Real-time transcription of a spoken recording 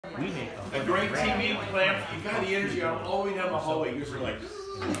A great TV plan. You got the energy all the way down the hallway. You're like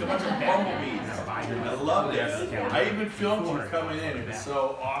a bunch of bumblebees. I love this. I even filmed you coming in. It was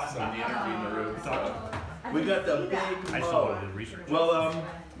so awesome, the energy in the room. So, we got the big Mo. Well,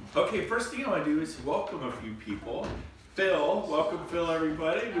 okay, first thing I want to do is welcome a few people. Phil, welcome Phil,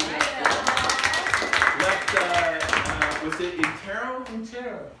 everybody. We left, was it Intero?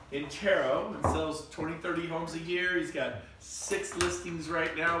 Intero, and sells 20, 30 homes a year. He's got 6 listings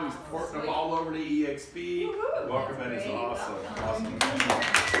right now. He's porting them all over to EXP. Welcome, that is awesome.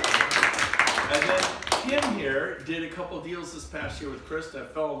 And then Kim here did a couple deals this past year with Krista.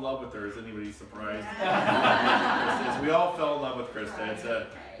 Fell in love with her. Is anybody surprised? We all fell in love with Krista.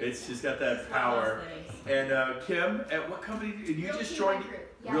 She's got that power. And Kim, at what company? And you just joined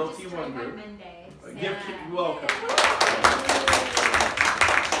Realty One Group. Give Kim welcome.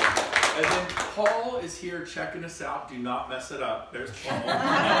 And then Paul is here checking us out. Do not mess it up. There's Paul.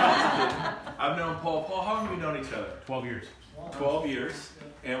 I've known Paul. Paul, how long have we known each other? 12 years. 12 years.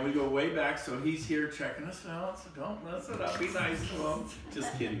 And we go way back, so he's here checking us out. So don't mess it up. Be nice to him.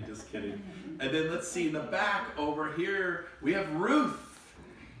 Just kidding, just kidding. And then let's see in the back over here, we have Ruth,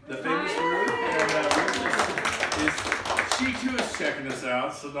 the famous Ruth. And she too is checking us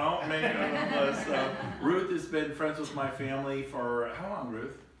out. So don't make it unless Ruth has been friends with my family for how long,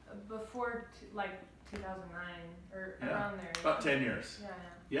 Ruth? Before like 2009 or around there. About 10 years.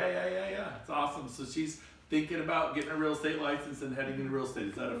 Yeah. It's awesome. So she's thinking about getting a real estate license and heading into real estate.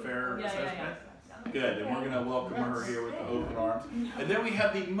 Is that a fair assessment? Yeah. Good. And we're going to welcome her here with the open arms. And then we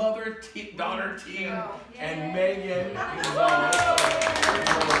have the mother-daughter team and Megan.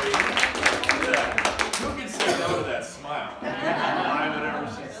 Who can say no to that smile? Buy whatever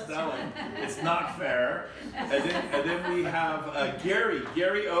she's selling. It's not fair. And then we have Gary.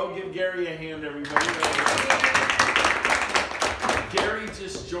 Gary O. Give Gary a hand, everybody. Gary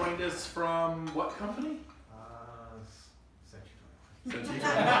just joined us from what company? Century 20. I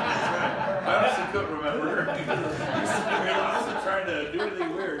honestly couldn't remember. I wasn't trying to do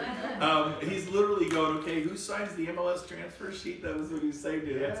anything weird. He's literally going, okay, who signs the MLS transfer sheet? That was what he was saying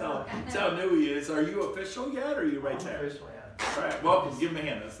to. That's how new he is. Are you official yet, or are you right there? Official, yeah. All right, welcome. Give him a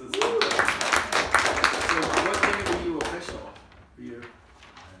hand. So what day were you official for you?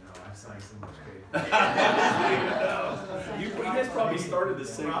 I signed so much paper. You guys probably started the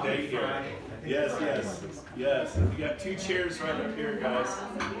same day here. Yes. You got 2 chairs right up here, guys.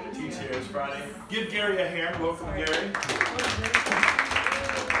 2 chairs Friday. Give Gary a hand. Welcome, Gary.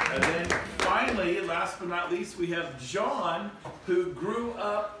 And then finally, last but not least, we have John, who grew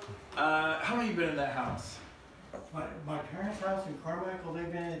up. How long have you been in that house? My parents' house in Carmichael,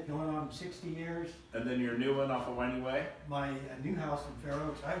 they've been in it going on 60 years. And then your new one off of Winey Way? My new house in Fair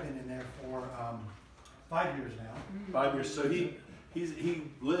Oaks, I've been in there for 5 years now. 5 years. So he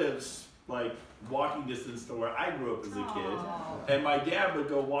lives like walking distance to where I grew up as a kid. And my dad would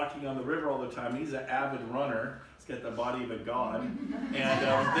go walking on the river all the time. He's an avid runner. He's got the body of a god.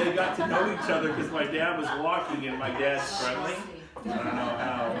 And they got to know each other because my dad was walking and my dad's friendly. I don't know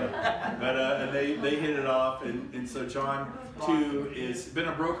how, but and they hit it off, and so John too is been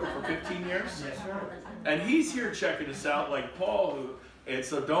a broker for 15 years. Yes, sir. And he's here checking us out like Paul, and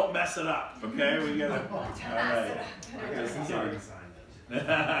so don't mess it up, okay? We gotta. All right. Just kidding.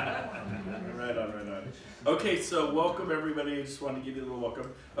 Right on. Okay, so welcome everybody. I just wanted to give you a little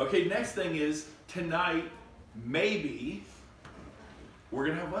welcome. Okay, next thing is tonight, maybe. We're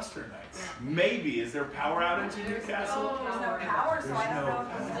going to have Western nights. Maybe. Is there power outage in Newcastle? There's no power, so I don't know if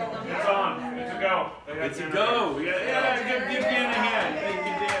it's still It's on. It's a go. It's a go. Give Dan a hand. Thank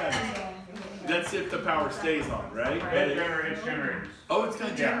you, Dan. That's if the power stays on, right? It's generators. Oh, it's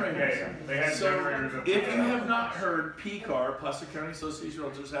got generators. Yeah. They had generators. If you have not heard, PCAR, Placer County Association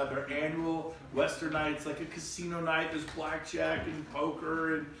of Realtors, have their annual Western night. It's like a casino night. There's blackjack and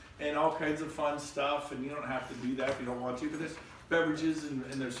poker and all kinds of fun stuff. And you don't have to do that if you don't want to. But there's beverages and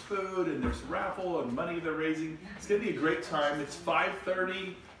there's food and there's raffle and money they're raising. It's going to be a great time. It's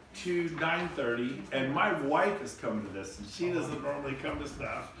 5:30 to 9:30, and my wife is coming to this, and she doesn't normally come to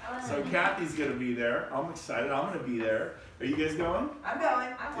stuff. So Kathy's going to be there. I'm excited. I'm going to be there. Are you guys going? I'm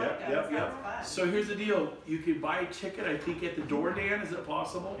going. I want to go. Yep. So here's the deal. You can buy a ticket, I think, at the door, Dan. Is it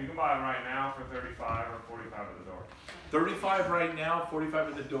possible? You can buy them right now for $35 or $45 at the door. 35 right now, 45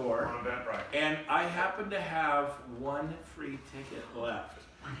 at the door. On Eventbrite. And I happen to have one free ticket left.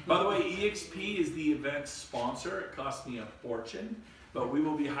 By the way, EXP is the event sponsor. It cost me a fortune, but we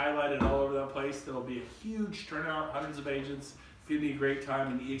will be highlighted all over the place. There will be a huge turnout, hundreds of agents. It's going to be a great time,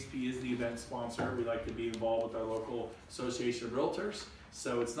 and EXP is the event sponsor. We like to be involved with our local association of realtors.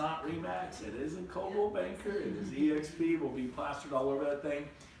 So it's not RE/MAX, it isn't Coldwell Banker, it is EXP. We'll be plastered all over that thing.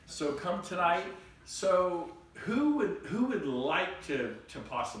 So come tonight. So who would like to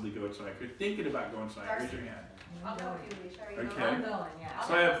possibly go tonight? You're thinking about going tonight. Raise your hand. I'll go with you, Alicia. Are you Okay. going? I'm going, yeah.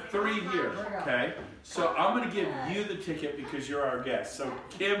 So I have 3 here. Okay. So I'm gonna give you the ticket because you're our guest. So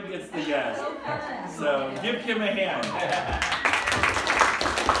Kim gets the guest. So give Kim a hand.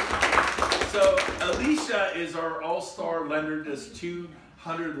 So Alicia is our all-star lender. Does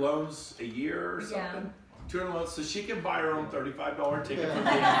 200 loans a year or something? 200 loans, so she can buy her own $35 ticket from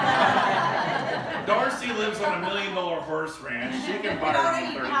me. Darcy lives on $1 million horse ranch. She can buy her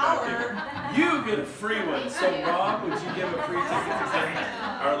own $35 ticket. You get a free one. So Bob, would you give a free ticket to Kim?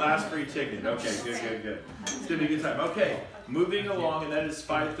 Our last free ticket. Okay, good. It's gonna be a good time. Okay, moving along, and that is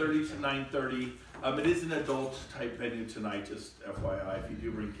 5:30 to 9:30. It is an adult type venue tonight, just FYI. If you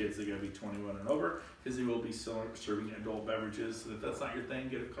do bring kids, they're going to be 21 and over, because they will be serving adult beverages. And if that's not your thing,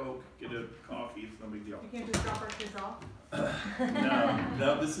 get a Coke, get a coffee, it's no big deal. You can't just drop our kids off?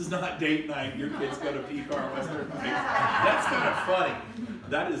 No, this is not date night. Your kids go to PCAR Western Nights. That's kind of funny.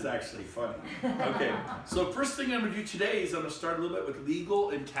 That is actually funny. Okay, so first thing I'm going to do today is I'm going to start a little bit with legal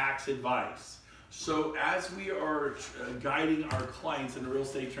and tax advice. So as we are guiding our clients in a real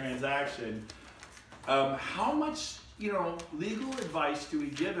estate transaction, how much, legal advice do we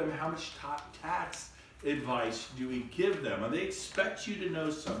give them? How much tax advice do we give them? And they expect you to know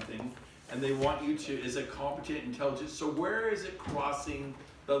something, and they want you to, is it competent, intelligent? So where is it crossing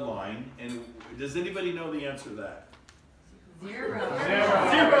the line? And does anybody know the answer to that? Zero.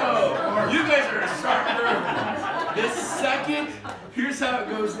 You guys are a sharp group. The second, here's how it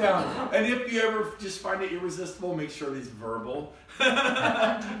goes down. And if you ever just find it irresistible, make sure it's verbal.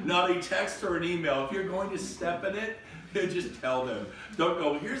 Not a text or an email. If you're going to step in it, just tell them. Don't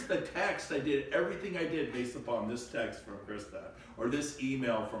go, here's the text. I did everything I did based upon this text from Krista, or this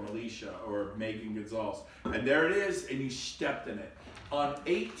email from Alicia, or Megan Gonzalez. And there it is, and you stepped in it. On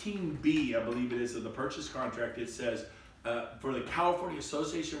 18B, I believe it is, of the purchase contract, it says, for the California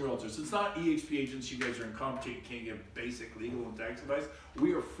Association of Realtors, it's not EXP agents, you guys are incompetent, you can't give basic legal and tax advice.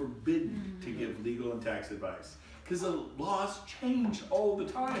 We are forbidden to give legal and tax advice. Because the laws change all the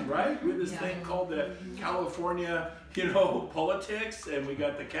time, right? We have this thing called the California, politics, and we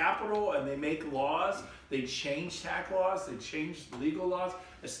got the Capitol, and they make laws. They change tax laws, they change legal laws,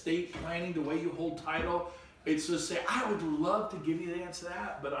 estate planning, the way you hold title. It's just say, I would love to give you the answer to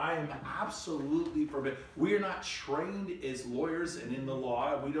that, but I am absolutely forbidden. We are not trained as lawyers and in the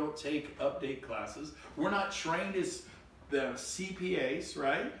law. We don't take update classes. We're not trained as the CPAs,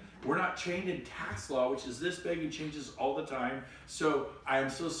 right? We're not trained in tax law, which is this big and changes all the time. So I am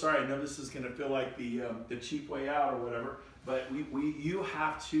so sorry. I know this is going to feel like the cheap way out or whatever, but you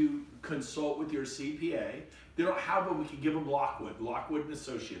have to consult with your CPA. They don't have one. We can give them Lockwood and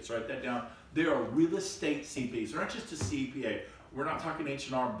Associates. Write that down. They are real estate CPAs. They're not just a CPA. We're not talking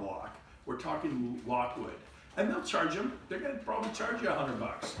H&R Block. We're talking Lockwood. And they'll charge them. They're going to probably charge you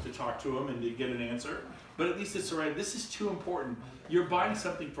 $100 to talk to them and to get an answer. But at least it's all right. This is too important. You're buying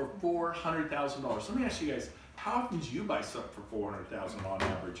something for $400,000. Let me ask you guys, how often do you buy something for $400,000 on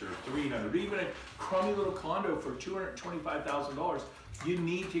average, or $300,000, or even a crummy little condo for $225,000? You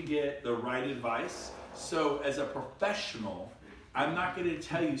need to get the right advice. So as a professional, I'm not going to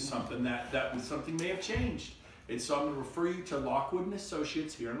tell you something that something may have changed. And so I'm going to refer you to Lockwood and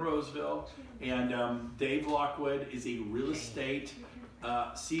Associates here in Roseville. And Dave Lockwood is a real estate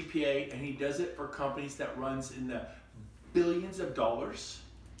CPA, and he does it for companies that runs in the billions of dollars.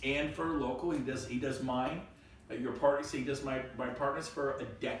 And for local, he does mine. Your partner, so he does my partners for a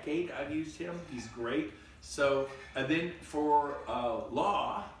decade. I've used him. He's great. So and then for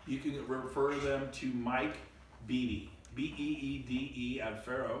law, you can refer them to Mike Beede, Beede at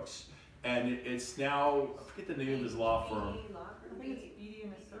Fair Oaks, and it's now, I forget the name of his law firm. I think it's Beede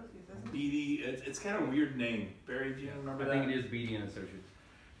and Associates, isn't it? Beede, it's kind of a weird name. Barry, do you remember that? I think it is Beede and Associates.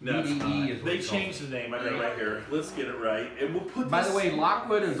 No, it's not. BDE is what They it's called. changed the name. I got it right here. Let's get it right, and we'll put. By this, the way,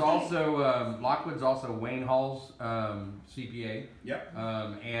 Lockwood is also Lockwood's also Wayne Hall's CPA. Yep.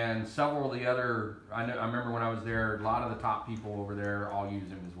 And several of the other, I remember when I was there, a lot of the top people over there all use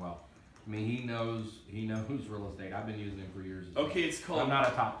him as well. I mean, he knows real estate. I've been using him for years. Okay, it's called. I'm not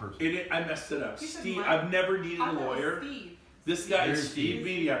a top person. I messed it up. He said Steve. Mike. I've never needed I a thought it was lawyer. Steve. This guy is There's Steve Steve.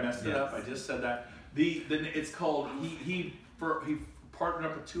 Beede. I messed it Yes. up. I just said that. It's called. He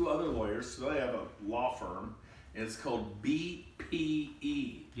partnered up with two other lawyers, so they have a law firm, and it's called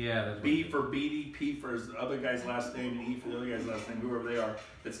BPE. Yeah, that's B for Beede, P for his other guy's last name, and E for the other guy's last name, whoever they are.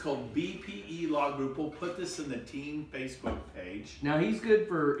 It's called BPE Law Group. We'll put this in the team Facebook page. Now he's good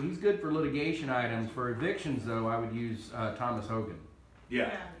for litigation items. For evictions, though, I would use Thomas Hogan.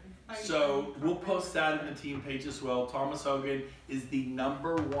 Yeah. So we'll post that in the team page as well. Thomas Hogan is the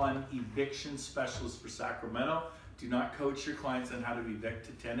 #1 eviction specialist for Sacramento. Do not coach your clients on how to evict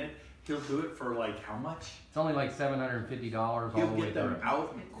a tenant. He'll do it for like how much? It's only like $750 all the He'll way get them through.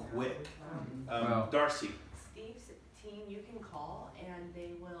 out quick. Wow. Darcy. Steve's team, you can call and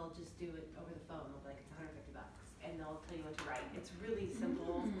they will just do it over the phone. They'll be like, it's $150 and they'll tell you what to write. It's really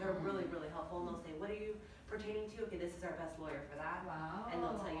simple. They're really, really helpful. And they'll say, what are you pertaining to? Okay, this is our best lawyer for that. Wow. And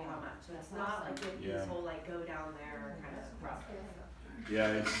they'll tell you how much. So it's not like this whole like go down there kind of process.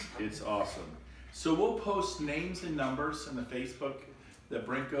 Yeah, it's awesome. So we'll post names and numbers in the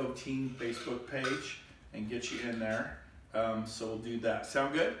Brent Gove team Facebook page and get you in there. So we'll do that.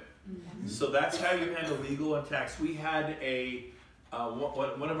 Sound good? Mm-hmm. So that's how you handle legal and tax. We had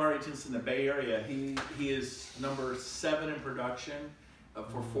one of our agents in the Bay Area. He is #7 in production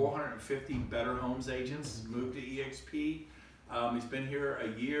for 450 Better Homes agents. Moved to EXP. He's been here a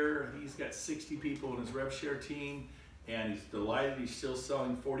year. He's got 60 people in his rev share team, and he's delighted. He's still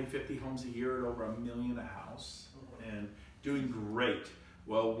selling 40, 50 homes a year at over $1 million a house, and doing great.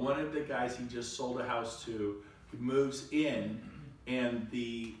 Well, one of the guys he just sold a house to, he moves in, and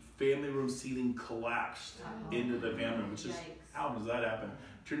the family room ceiling collapsed into the family room, which is, how does that happen?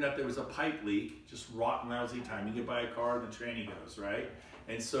 Turned out there was a pipe leak, just rotten, lousy time. You get by a car and the tranny goes, right?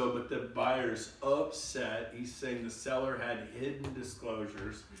 And so, but the buyer's upset. He's saying the seller had hidden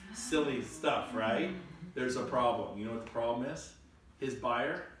disclosures, silly stuff, right? There's a problem. You know what the problem is? His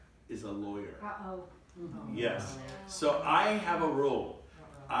buyer is a lawyer. Uh-oh. Yes. So I have a rule.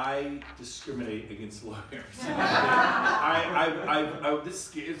 I discriminate against lawyers.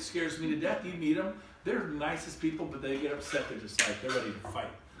 It scares me to death. You meet them, they're the nicest people, but they get upset. They're just like, they're ready to fight.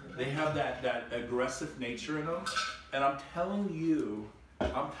 They have that aggressive nature in them. And I'm telling you,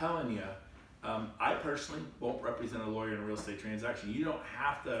 I personally won't represent a lawyer in a real estate transaction. You don't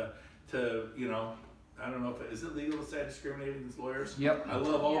have to you know, I don't know is it legal to say I discriminate against lawyers? Yep. I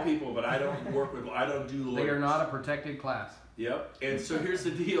love all people, but I don't do lawyers. They are not a protected class. Yep. And so here's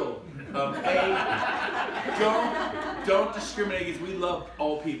the deal. Don't discriminate against. We love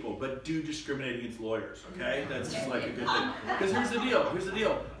all people, but do discriminate against lawyers. Okay, that's just like a good thing. Because here's the deal.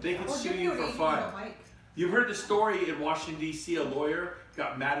 They can sue you for fine. You've heard the story in Washington D.C. A lawyer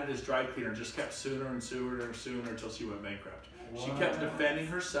got mad at his dry cleaner, just kept suing her until she went bankrupt. She kept defending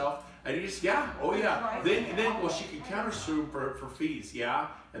herself, and he just, Then she could counter sue for fees,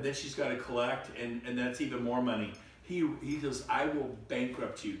 and then she's got to collect, and that's even more money. He goes, I will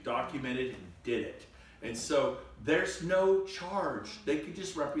bankrupt you, documented and did it. And so there's no charge. They could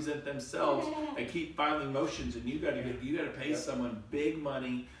just represent themselves and keep filing motions, and you got to pay someone big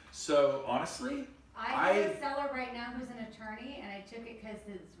money. So honestly, I have a seller right now who's an attorney, and I took it because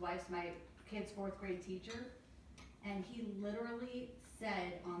his wife's my kid's 4th grade teacher, and he literally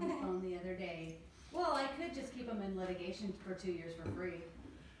said on the phone the other day, well, I could just keep them in litigation for 2 years for free.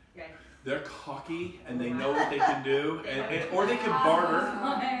 Okay. They're cocky and they know what they can do, or they can barter.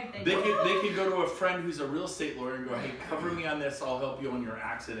 They could go to a friend who's a real estate lawyer and go, hey, cover me on this, I'll help you on your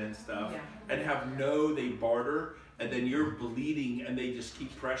accident stuff, and they barter, and then you're bleeding and they just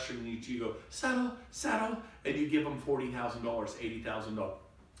keep pressuring you. You go, settle, and you give them $40,000,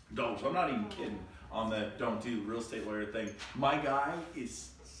 $80,000. I'm not even kidding on that don't do real estate lawyer thing. My guy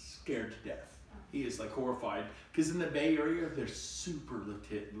is scared to death. He is like horrified because in the Bay Area they're super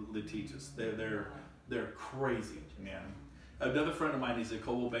litigious. They're crazy, man. Another friend of mine, he's a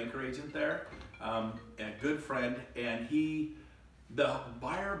Coldwell Banker agent there, a good friend, and the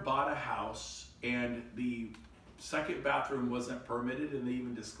buyer bought a house and the second bathroom wasn't permitted, and they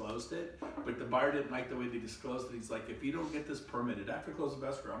even disclosed it, but the buyer didn't like the way they disclosed it. He's like, if you don't get this permitted after close of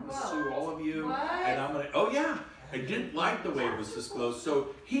escrow, I'm going to sue all of you, and I'm going to, I didn't like the way it was disclosed.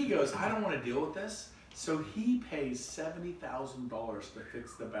 So he goes, I don't want to deal with this. So he pays $70,000 to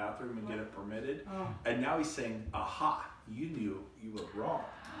fix the bathroom and get it permitted. And now he's saying, aha, you knew you were wrong.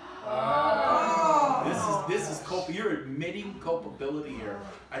 This is you're admitting culpability here.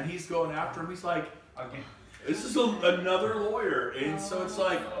 And he's going after him. He's like, this is another lawyer. And so it's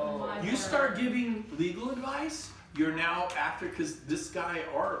like, you start giving legal advice, you're now after, because this guy,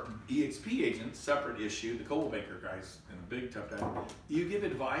 our EXP agent, separate issue, the Coldwell Banker guy's in a big tough time. You give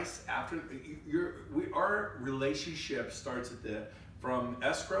advice after our relationship starts from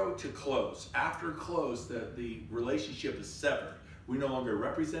escrow to close. After close, the relationship is severed. We no longer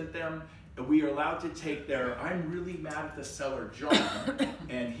represent them, and we are allowed to take I'm really mad at the seller, John,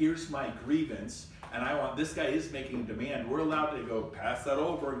 and here's my grievance. And this guy is making a demand. We're allowed to go pass that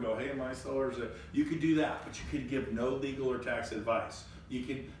over and go, hey, my sellers, you could do that, but you could give no legal or tax advice. You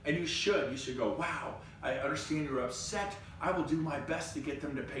can, and you should go, wow, I understand you're upset. I will do my best to get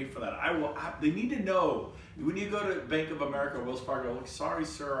them to pay for that. They need to know, when you go to Bank of America or Wells Fargo, look, sorry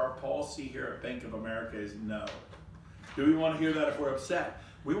sir, our policy here at Bank of America is no. Do we want to hear that if we're upset?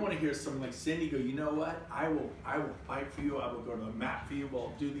 We want to hear someone like Cindy go, you know what, I will fight for you, I will go to the mat for you,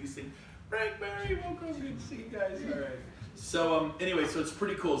 we'll do these things. Right, Mary, welcome, good to see you guys, all right. So anyway, so it's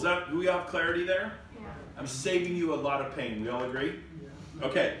pretty cool. Do we have clarity there? Yeah. I'm saving you a lot of pain. We all agree?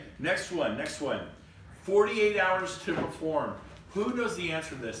 Okay, next one. 48 hours to perform. Who knows the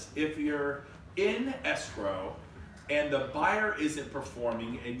answer to this? If you're in escrow and the buyer isn't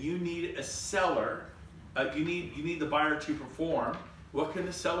performing and you need a seller, you need the buyer to perform, what can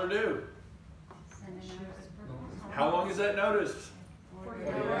the seller do? Send a notice of proposal. How long is that notice?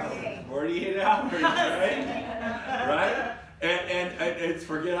 48. 48 hours, right? Right? And it's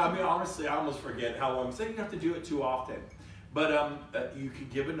honestly, I almost forget how long. So you don't have to do it too often. But you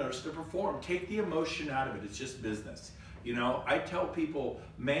could give a notice to perform. Take the emotion out of it. It's just business. You know, I tell people,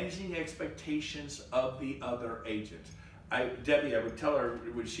 managing expectations of the other agent. Debbie, I would tell her,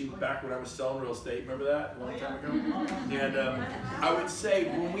 back when I was selling real estate, remember that a long time ago? And I would say,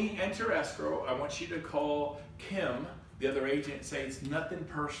 when we enter escrow, I want you to call Kim, the other agent, and say it's nothing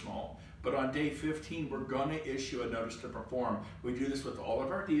personal, but on day 15, we're gonna issue a notice to perform. We do this with all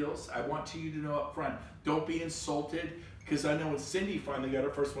of our deals. I want you to know up front, don't be insulted, because I know when Cindy finally got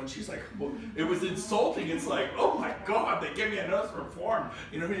her first one, she's like, well, it was insulting. It's like, oh my God, they gave me a notice to perform.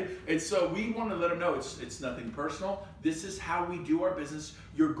 You know what I mean? And so we want to let them know it's nothing personal. This is how we do our business.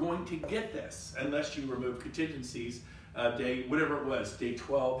 You're going to get this, unless you remove contingencies. Day, whatever it was, day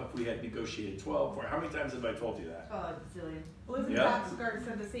 12, if we had negotiated 12 for, how many times have I told you that? Oh, zillion. Elizabeth Yeah. Baxter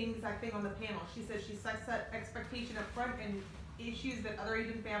said the same exact thing on the panel. She says she sets that expectation up front, and issues that other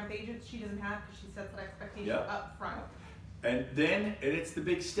agents may have with agents, she doesn't have because she sets that expectation Yep. up front. And then, and it's the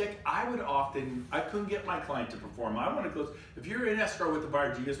big stick, I couldn't get my client to perform. I want to close. If you're in escrow with the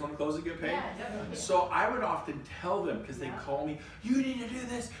buyer, do you guys want to close and get paid? Yes. So I would often tell them, because they call me, you need to do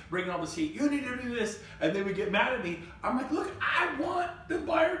this, bring all the seat, you need to do this, and they would get mad at me. I'm like, look, I want the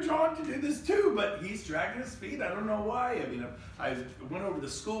buyer, John, to do this too, but he's dragging his feet. I don't know why. I mean, I went over the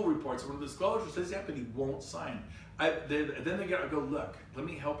school reports, one of the disclosures says that, but he won't sign. Then they go, look, let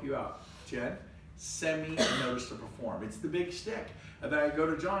me help you out, Jen. Send me a notice to perform. It's the big stick. And then I go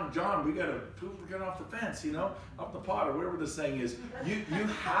to John, we got to get off the fence, you know, off the pot, or whatever the saying is. You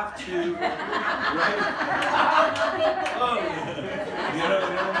have to, right? Oh, you know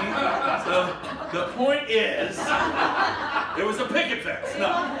what I mean? So the point is, it was a picket fence.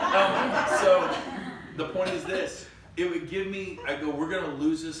 No. So the point is this. It would give me, I go, we're going to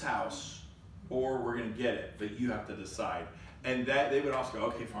lose this house, or we're going to get it, but you have to decide. And that they would also go,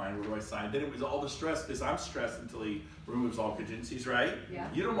 okay, fine, where do I sign? Then it was all the stress, because I'm stressed until he removes all contingencies, right? Yeah.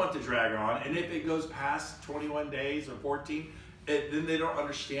 You don't want to drag on. And if it goes past 21 days or 14, then they don't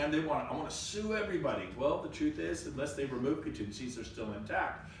understand. I want to sue everybody. Well, the truth is, unless they remove contingencies, they're still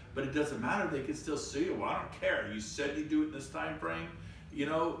intact. But it doesn't matter. They can still sue you. Well, I don't care. You said you do it in this time frame. You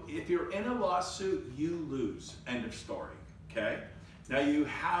know, if you're in a lawsuit, you lose. End of story, okay? Now you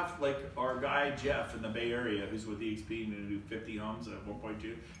have, like, our guy Jeff in the Bay Area, who's with EXP and do 50 homes at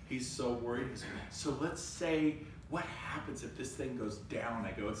 1.2. He's so worried. So let's say, what happens if this thing goes down?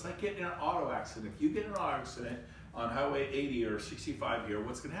 I go, it's like getting in an auto accident. If you get in an auto accident on Highway 80 or 65 here,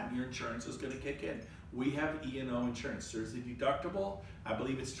 what's going to happen? Your insurance is going to kick in. We have E&O insurance. There's a deductible. I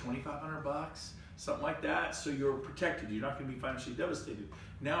believe it's $2,500, something like that. So you're protected. You're not going to be financially devastated.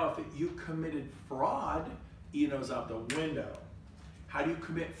 Now, if you committed fraud, E&O's out the window. How do you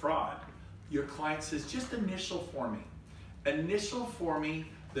commit fraud? Your client says, just initial for me. Initial for me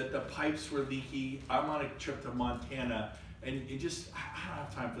that the pipes were leaky. I'm on a trip to Montana, and you just, I don't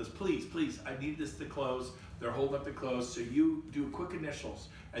have time for this. Please, I need this to close. They're holding up to close, so you do quick initials.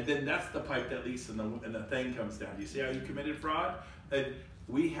 And then that's the pipe that leaks and the thing comes down. Do you see how you committed fraud? And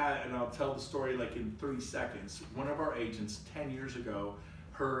we had, and I'll tell the story like in 3 seconds. One of our agents 10 years ago,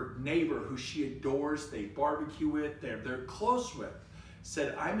 her neighbor who she adores, they barbecue with, they're close with,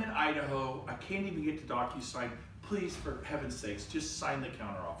 said, I'm in Idaho, I can't even get to DocuSign. Please, for heaven's sakes, just sign the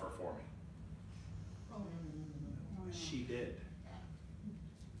counteroffer for me. She did.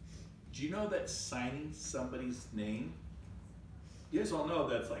 Do you know that signing somebody's name, you guys all know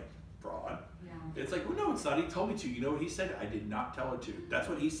that's like fraud. Yeah. It's like, well, no, it's not. He told me to. You know what he said? I did not tell her to. That's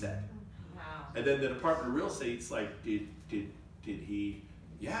what he said. Wow. And then the Department of Real Estate's like, did he?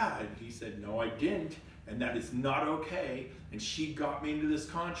 Yeah. And he said, no, I didn't. and that is not okay, and she got me into this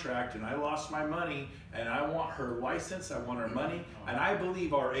contract, and I lost my money, and I want her license, I want her money, and I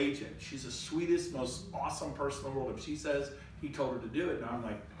believe our agent. She's the sweetest, most awesome person in the world. If she says he told her to do it, and I'm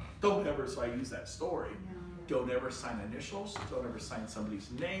like, don't ever, so I use that story. Don't ever sign initials, don't ever sign somebody's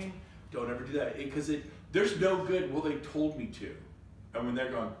name, don't ever do that, because there's no good, well, they told me to. And when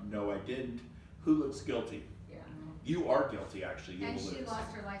they're going, no, I didn't, who looks guilty? Yeah. You are guilty, actually. You And will she lose.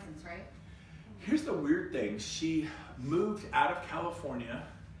 lost her license, right? Here's the weird thing. She moved out of California,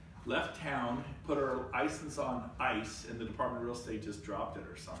 left town, put her license on ice, and the Department of Real Estate just dropped it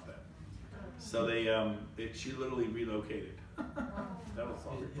or something. So she literally relocated. That was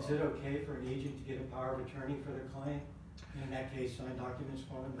all. Is it okay for an agent to get a power of attorney for their client? In that case, sign documents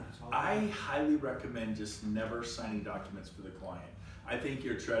for them? That's all. I highly recommend just never signing documents for the client. I think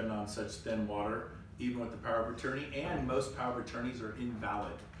you're treading on such thin water, even with the power of attorney, and most power of attorneys are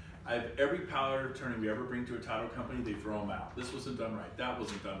invalid. I have every power of attorney we ever bring to a title company, they throw them out. This wasn't done right, that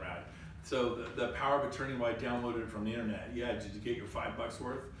wasn't done right. So the power of attorney, well, I downloaded it from the internet. Yeah, did you get your $5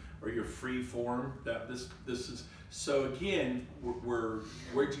 worth or your free form? That this is, so again,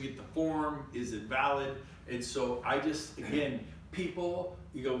 where'd you get the form? Is it valid? And so I just, again, people,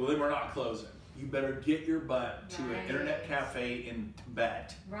 you go, well, then we're not closing. You better get your butt to an internet cafe in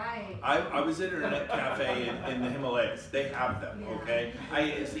Tibet. Right. I was at an internet cafe in the Himalayas. They have them, okay?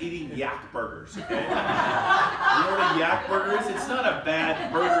 I was eating yak burgers, okay? You know what a yak burger is? It's not a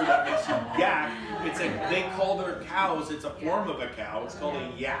bad burger that makes you yak. They call their cows, it's a form of a cow. It's called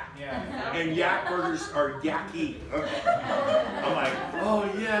a yak. And yak burgers are yacky. Okay. I'm like, oh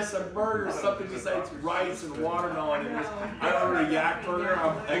yes, a burger, something besides rice and watermelon. And I ordered a yak burger.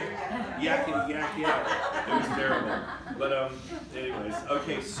 I'm like, yakety yak out. It was terrible. But anyways,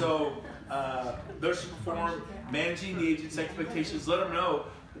 okay, so there's form, managing the agent's expectations. Let them know,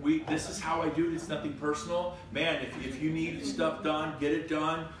 this is how I do it, it's nothing personal. Man, if you need stuff done, get it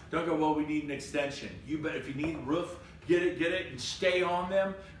done. Don't go, well, we need an extension. You bet if you need roof, get it, and stay on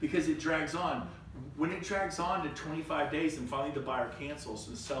them, because it drags on. When it drags on to 25 days and finally the buyer cancels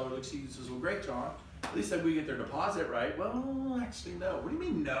and the seller looks at you and says, well, great, John, at least we get their deposit right. Well, actually, no. What do you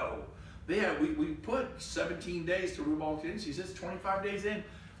mean, no? We put 17 days to remove all contingencies. It's 25 days in.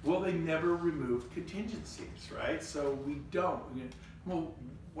 Well, they never removed contingencies, right? So we don't. Well,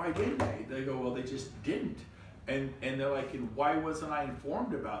 why didn't they? They go, well, they just didn't. And they're like, and why wasn't I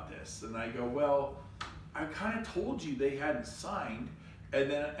informed about this? And I go, well, I kind of told you they hadn't signed. And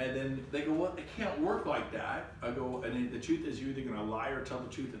then they go, well, it can't work like that. I go, and the truth is, you're either going to lie or tell the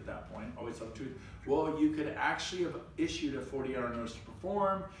truth at that point. Always tell the truth. Well, you could actually have issued a 40-hour notice to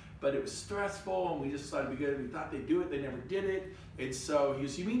perform, but it was stressful, and we just decided to be good. We thought they'd do it, they never did it. And so he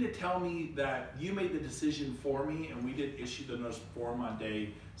goes, you mean to tell me that you made the decision for me, and we didn't issue the notice to perform on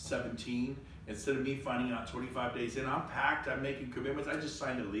day 17? Instead of me finding out 25 days in, I'm packed, I'm making commitments, I just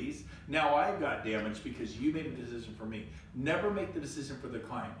signed a lease. Now I got damaged because you made a decision for me. Never make the decision for the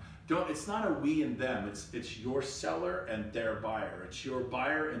client. It's not a we and them, it's your seller and their buyer. It's your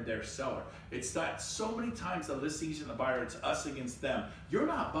buyer and their seller. It's not, so many times the listing agent and the buyer, it's us against them. You're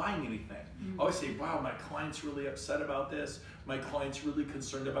not buying anything. I always say, wow, my client's really upset about this. My client's really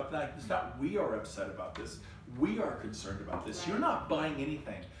concerned about that. It's not we are upset about this. We are concerned about this. You're not buying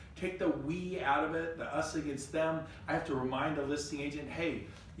anything. Take the we out of it, the us against them. I have to remind the listing agent, hey,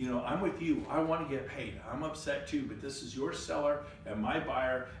 I'm with you. I want to get paid. I'm upset too, but this is your seller and my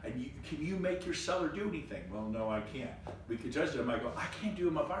buyer, and can you make your seller do anything? Well, no, I can't. We could judge them. I go, I can't do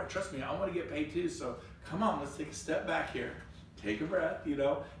it, my buyer. Trust me, I want to get paid too, so come on, let's take a step back here. Take a breath,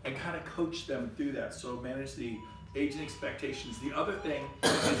 and kind of coach them through that. So manage the agent expectations. The other thing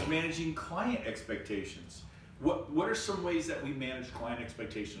is managing client expectations. What are some ways that we manage client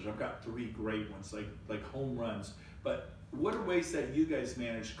expectations? I've got 3 great ones, like home runs. But what are ways that you guys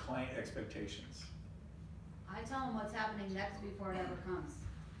manage client expectations? I tell them what's happening next before it ever comes.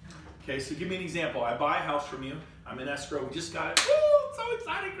 Okay, so give me an example. I buy a house from you. I'm in escrow. We just got it. Woo! So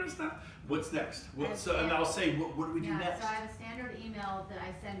excited, Krista. What's next? And I'll say, what do we do next? So I have a standard email that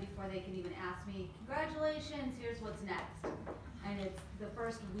I send before they can even ask me, congratulations, here's what's next. And it's the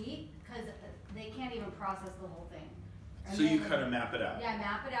first week, because they can't even process the whole thing. And so you kind of map it out. Yeah,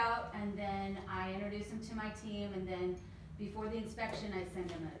 map it out, and then I introduce them to my team, and then before the inspection, I send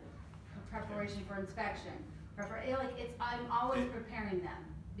them a preparation for inspection. I'm always preparing them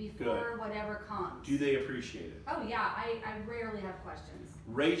before whatever comes. Do they appreciate it? Oh yeah, I rarely have questions.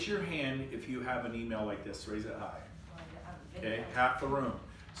 Raise your hand if you have an email like this. Raise it high. Okay, half the room.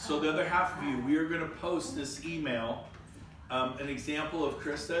 So the other half of you, we are going to post this email. An example of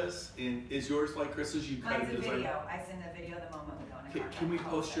Krista's, is yours like Krista's? Mine's a video. I send the video the moment we go in a contract. Can we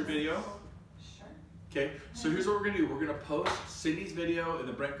post your video? Sure. Okay, so here's what we're gonna do. We're gonna post Cindy's video in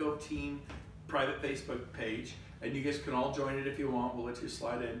the Brent Gove team private Facebook page, and you guys can all join it if you want. We'll let you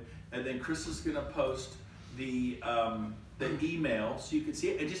slide in. And then Chris is gonna post the email so you can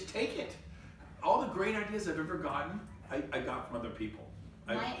see it and just take it. All the great ideas I've ever gotten, I got from other people.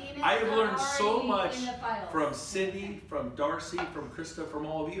 I have learned so much from Cindy, from Darcy, from Krista, from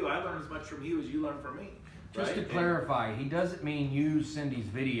all of you. I learned as much from you as you learned from me. Just right? to clarify, he doesn't mean use Cindy's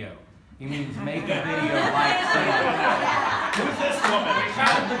video. He means make a video like Cindy. Who's this woman?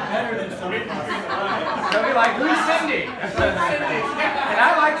 Better than some of us. They'll be like, who's Cindy? And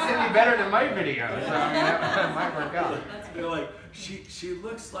I like Cindy better than my video, so I mean, that might work out. They're like, she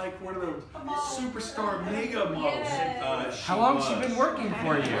looks like one of those superstar mega models. How long's she been working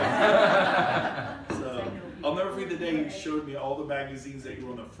for you? So, I'll never forget the day you showed me all the magazines that you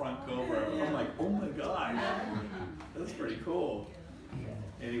were on the front cover of. I'm like, oh my gosh, that's pretty cool.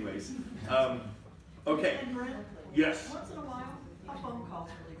 Anyways, okay, And Brent, yes. once in a while, a phone call's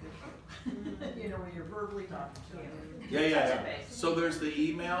really good. You know, when you're verbally talking to them. Yeah. So there's the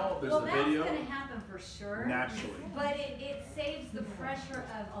email, there's the video. Well, that's gonna happen for sure. Naturally. But it saves the pressure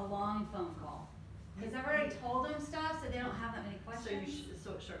of a long phone call. Because I've already told them stuff, so they don't have that many questions.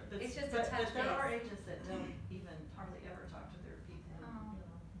 So sure. It's just a But touch there are base. agents that don't even hardly ever talk to their people.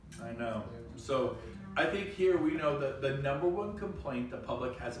 Oh. I know. So I think here we know that the number one complaint the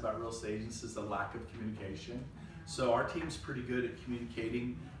public has about real estate agents is the lack of communication. So our team's pretty good at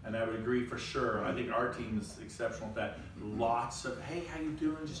communicating, and I would agree for sure. I think our team is exceptional at that. Lots of, hey, how you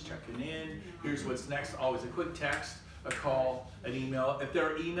doing? Just checking in. Here's what's next. Always a quick text, a call, an email. If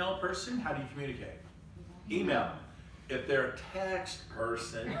they're an email person, how do you communicate? Email. If they're a text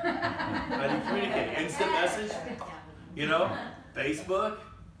person, how do you communicate? Instant message? You know, Facebook?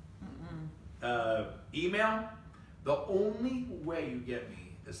 Email. The only way you get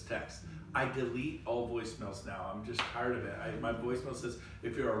me is text. I delete all voicemails now. I'm just tired of it. My voicemail says,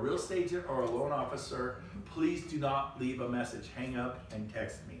 if you're a real estate agent or a loan officer, please do not leave a message. Hang up and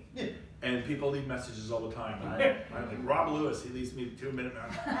text me. And people leave messages all the time. I'm like, Rob Lewis, he leaves me 2 minute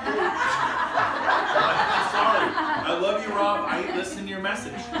message. I'm sorry. I love you, Rob. I ain't listening to your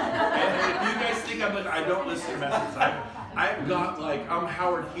message. And if you guys think I don't listen to your messages. I've got like, I'm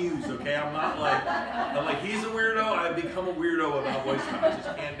Howard Hughes, okay? I'm like, he's a weirdo. I've become a weirdo about voicemail. I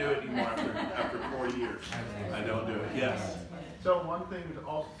just can't do it anymore after 4 years. I don't do it. Yes. So one thing to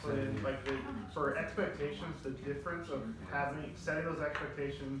also put in, like for expectations, the difference of setting those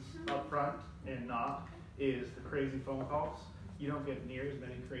expectations up front and not is the crazy phone calls. You don't get near as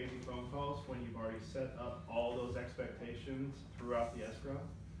many crazy phone calls when you've already set up all those expectations throughout the escrow,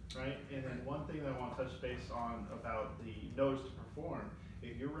 right? And then one thing that I want to touch base on about the notice to perform,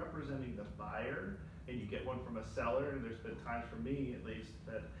 if you're representing the buyer and you get one from a seller, and there's been times for me at least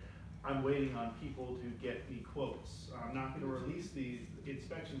that I'm waiting on people to get the quotes. I'm not going to release the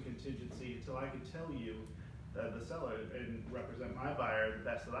inspection contingency until I can tell you, the seller, and represent my buyer the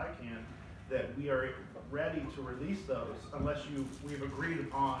best that I can, that we are ready to release those unless we've agreed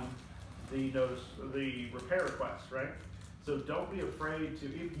upon the notice, the repair request, right? So don't be afraid to,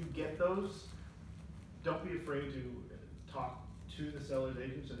 if you get those, don't be afraid to talk to the seller's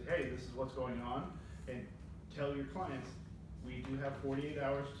agent and say, hey, this is what's going on, and tell your clients, we do have 48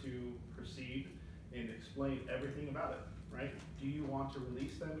 hours to proceed and explain everything about it, right? Do you want to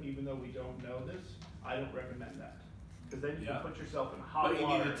release them even though we don't know this? I don't recommend that. Because then you can put yourself in hot water. But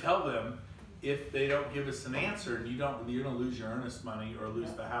you need to tell them, if they don't give us an answer, you're gonna lose your earnest money or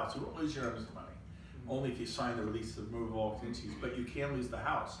lose the house. You won't lose your earnest money. Only if you sign the release of removal of all contingencies, but you can lose the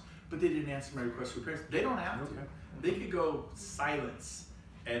house. But they didn't answer my request for repairs. They don't have to. They could go silence,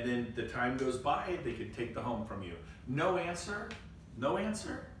 and then the time goes by, they could take the home from you. No answer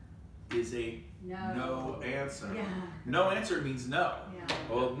is a no answer. Yeah. No answer means no. Yeah.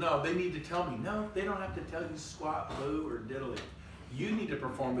 Well, no, they need to tell me. No, they don't have to tell you squat, boo, or diddly. You need to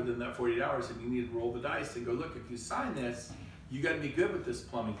perform within that 48 hours, and you need to roll the dice and go, look, if you sign this, you got to be good with this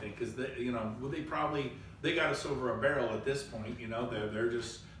plumbing thing, because they got us over a barrel at this point. You know,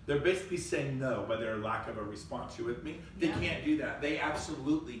 they're basically saying no by their lack of a response. You with me? They can't do that. They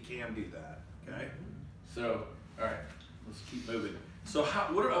absolutely can do that. Okay. So, all right, let's keep moving. So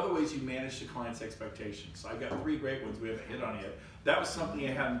what are other ways you manage the client's expectations? So I've got 3 great ones we haven't hit on yet. That was something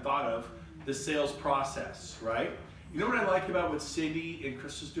I hadn't thought of, the sales process, right? You know what I like about what Cindy and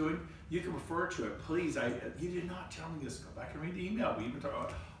Chris is doing? You can refer to it. Please, you did not tell me this. Go back and read the email. We even talk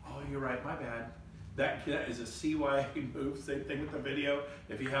about, oh, you're right, my bad. That is a CYA move. Same thing with the video.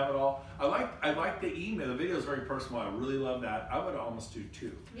 If you have it all, I like the email. The video is very personal. I really love that. I would almost do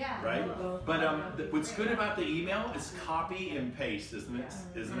 2. Yeah. Right. But what's good about the email is copy and paste, isn't it?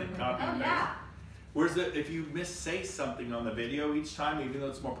 Isn't it copy and paste? Whereas if you say something on the video each time, even though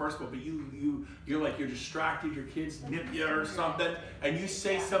it's more personal, but you're distracted, your kids nip you or something, and you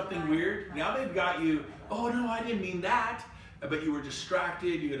say something weird, now they've got you, oh no, I didn't mean that, but you were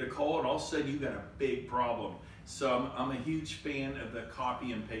distracted, you get a call, and all of a sudden you got a big problem. So I'm a huge fan of the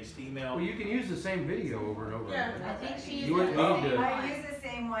copy and paste email. Well, you can use the same video over and over again. I think she You wouldn't need to. I use the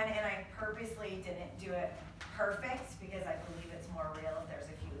same one, and I purposely didn't do it perfect because I believe it's more real if there's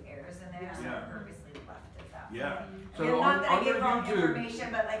a few errors in there. So I purposely left it that way. Yeah. So And not that I on give your wrong YouTube, information,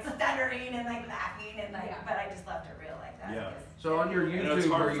 but like stuttering and like laughing and like, but I just left it real like that. Yeah. because- so on your You know, it's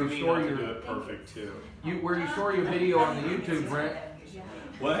YouTube hard where for you me store not to do your, it perfect too. where you store your video on the YouTube, Brent,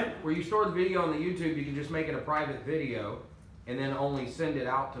 What? where you store the video on the YouTube, you can just make it a private video and then only send it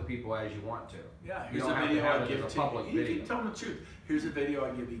out to people as you want to. Yeah, You here's don't a have to video have I it give as a to public you. You video. can tell them the truth. Here's a video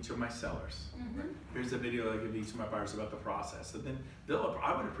I give each of my sellers. Here's a video I give each of my buyers about the process. And then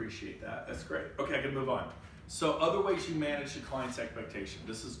I would appreciate that. That's great. Okay, I can move on. So other ways you manage the client's expectation.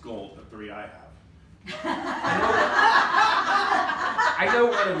 This is gold, the 3 I have. I know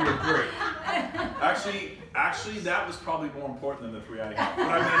one of your 3. Actually, that was probably more important than the 3 I have.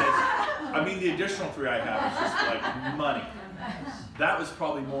 What I mean the additional 3 I have is just like money. That was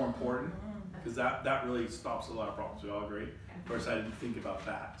probably more important because that really stops a lot of problems. We all agree? Of course, I didn't think about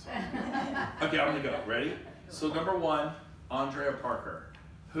that. So. Okay, I'm gonna go. Ready? So number 1, Andrea Parker.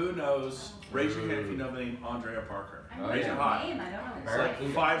 Who knows? Raise your hand if you know the name Andrea Parker. Raise your hand. It's like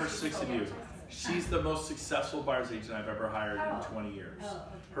 5 or 6 of you. She's the most successful buyer's agent I've ever hired in 20 years.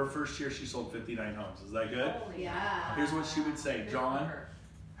 Her first year, she sold 59 homes. Is that good? Yeah. Here's what she would say. John,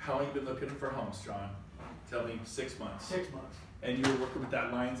 how long have you been looking for homes, John? Tell me 6 months. 6 months. And you were working with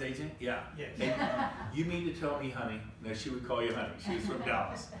that Lions agent? Yeah. Yes. And you mean to tell me, honey, no, she would call you honey. She was from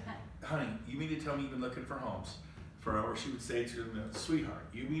Dallas. Honey, you mean to tell me you've been looking for homes? Or she would say to him, sweetheart,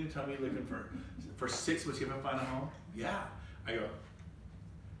 you mean to tell me you're looking for 6 months, you haven't found a home? Yeah. I go,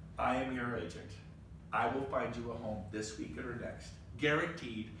 I am your agent. I will find you a home this week or next.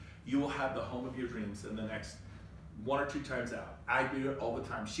 Guaranteed, you will have the home of your dreams in the next 1 or 2 times out. I do it all the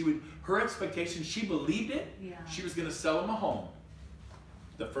time. Her expectation, she believed it. Yeah. She was gonna sell him a home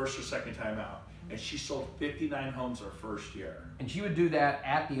the first or second time out. And she sold 59 homes her first year. And she would do that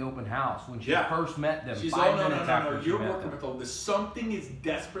at the open house when she first met them. She's 5 no, minutes after no. she You're met working them. with them. Something is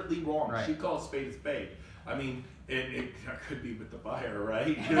desperately wrong. Right. She calls spade a spade. I mean, it could be with the buyer,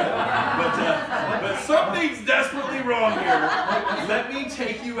 right? but something's desperately wrong here. Let me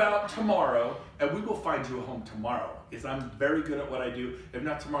take you out tomorrow, and we will find you a home tomorrow. Because I'm very good at what I do. If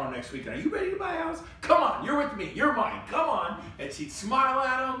not tomorrow, next week. Are you ready to buy a house? Come on, you're with me. You're mine. Come on. And she'd smile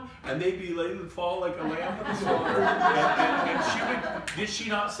at them, and they'd be letting them fall like a lamb from the slaughter. And she would. Did she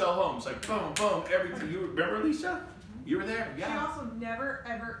not sell homes? Like boom, boom, everything. You remember, Lisa? You were there. Yeah. She also never,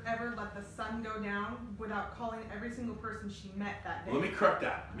 ever, ever let the sun go down without calling every single person she met that day. Let me correct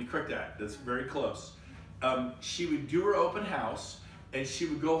that. That's very close. She would do her open house, and she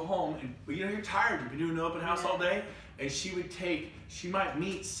would go home, and you know, you're tired. You've been doing an open house all day, and she might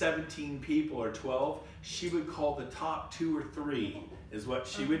meet 17 people or 12. She would call the top 2 or 3 is what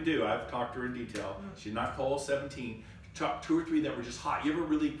she would do. I've talked to her in detail. She'd not call 17. Top 2 or 3 that were just hot. You ever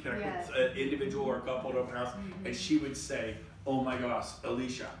really connect with an individual or a couple at open house? And she would say, oh my gosh,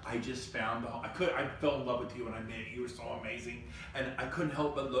 Alicia, I just found the home. I fell in love with you when I met you. You were so amazing. And I couldn't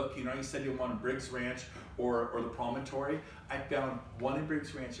help but look. You know, you said you wanted Briggs Ranch or the Promontory. I found one in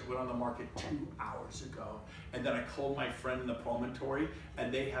Briggs Ranch that went on the market 2 hours ago. And then I called my friend in the Promontory,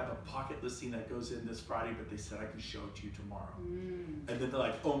 and they have a pocket listing that goes in this Friday, but they said I can show it to you tomorrow. And then they're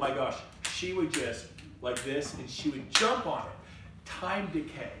like, oh my gosh. She would just, like this, and she would jump on it. Time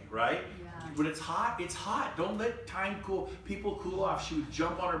decay, right? Yeah. When it's hot, it's hot. Don't let people cool off. She would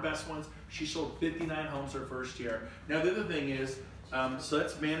jump on her best ones. She sold 59 homes her first year. Now the other thing is, so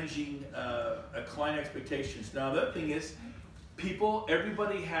that's managing a client expectations. Now the other thing is,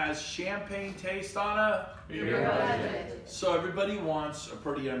 everybody has champagne taste on a budget. So everybody wants a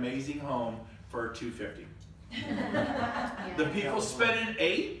pretty amazing home for $250. The people spending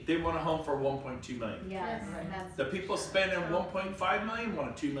 $8, they want a home for $1.2 million. Yes. The people spending $1.5 million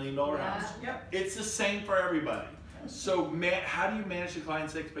want a $2 million house. Yep. It's the same for everybody. So how do you manage the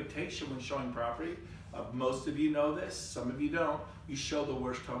client's expectation when showing property? Most of you know this, some of you don't. You show the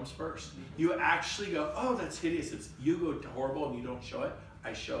worst homes first. You actually go, oh, that's hideous. You go to horrible and you don't show it.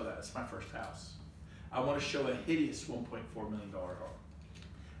 I show that. It's my first house. I want to show a hideous $1.4 million home.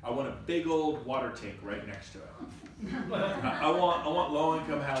 I want a big old water tank right next to it. I want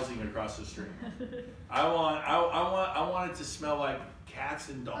low-income housing across the street. I want it to smell like cats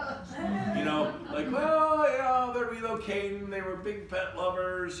and dogs. You know, like, well, you know, they're relocating, they were big pet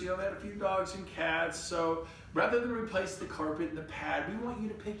lovers, you know, they had a few dogs and cats, so rather than replace the carpet and the pad, we want you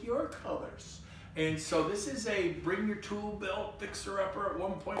to pick your colors. And so this is a bring your tool belt fixer-upper at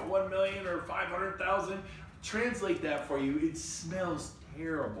 1.1 million or 500,000. Translate that for you. It smells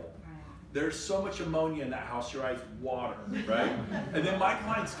terrible. There's so much ammonia in that house, your eyes water, right? And then my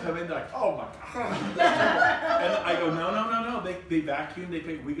clients come in, they're like, oh my God. And I go, no. They vacuum, they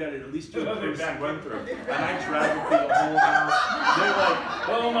pick, we got to at least do a courtesy run through. And I drag them through the whole house. They're like,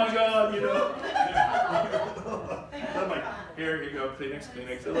 oh my God, you know. I'm like, here you go,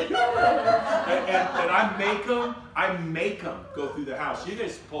 Kleenex. They're like, and I make them go through the house. You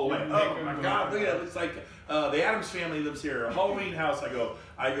guys pull away. Oh my God, look at it. It looks like the Addams family lives here. A Halloween house. I go,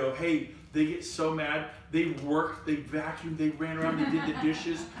 hey, they get so mad. They worked, they vacuumed, they ran around, they did the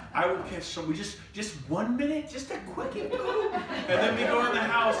dishes. I would catch some, we just 1 minute, just a quickie, boom. And then we go in the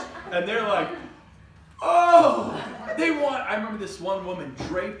house and they're like, oh, I remember this one woman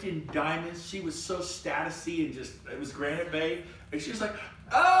draped in diamonds. She was so statusy and just, it was Granite Bay. And she was like,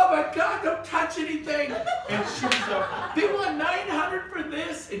 oh my God, don't touch anything. And she was like, they want $900 for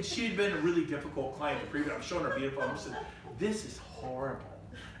this. And she had been a really difficult client to previous. I'm showing her beautiful. I'm saying, this is horrible.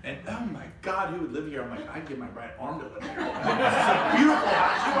 And oh my God, who would live here? I'm like, I'd give my right arm to live here. This is a beautiful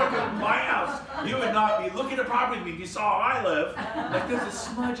house. You want to go to my house? You would not be looking at property with me if you saw how I live. Like there's a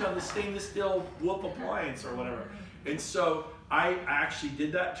smudge on the stainless steel Wolf appliance or whatever. And so I actually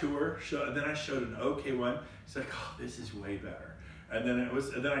did that to her. And then I showed an okay one. She's like, oh, this is way better. And then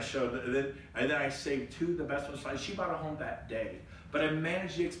I showed, and then I saved two of the best ones. She bought a home that day. But I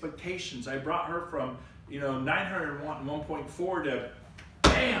managed the expectations. I brought her from 901.4 to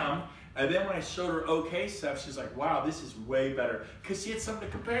bam. And then when I showed her okay stuff, she's like, wow, this is way better. Because she had something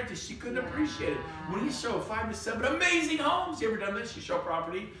to compare it to. She couldn't appreciate it. When you show 5 to 7 amazing homes, you ever done this? You show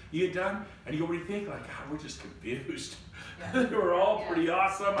property, you get done, and you go, what do you think? Like, God, we're just confused. Yeah. They were all pretty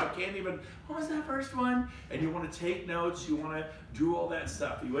awesome. I can't even, what was that first one? And you want to take notes, you want to do all that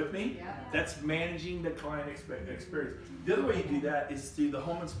stuff. Are you with me? Yeah. That's managing the client experience. The other way you do that is through the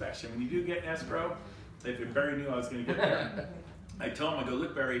home inspection. When you do get an escrow, if Barry knew I was going to get there, I told him, I go,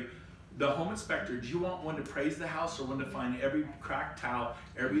 look, Barry, the home inspector, do you want one to praise the house or one to find every cracked tile,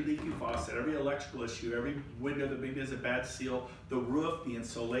 every leaky faucet, every electrical issue, every window that maybe has a bad seal, the roof, the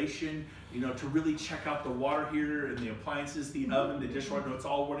insulation, to really check out the water heater and the appliances, the oven, the dishwasher, it's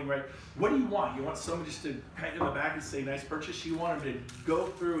all working right. What do you want? You want someone just to pat you on the back and say, nice purchase? You want them to go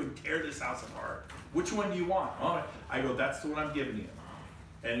through and tear this house apart. Which one do you want? Oh, I go, that's the one I'm giving you.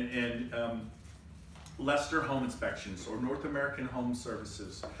 And Lester Home Inspections or North American Home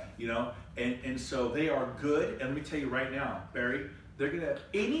Services, and so they are good. And let me tell you right now, Barry, they're gonna,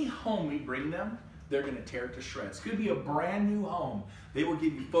 any home we bring them, they're gonna tear it to shreds. It could be a brand new home. They will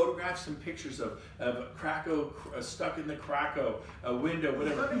give you photographs and pictures of Krakow, stuck in the Krakow, a window,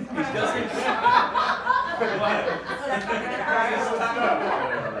 whatever. It doesn't.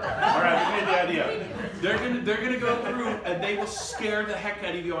 All right, we get the idea. They're gonna go through and they will scare the heck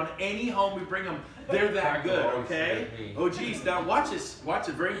out of you on any home we bring them. They're that good, okay? Oh geez, now watch this. Watch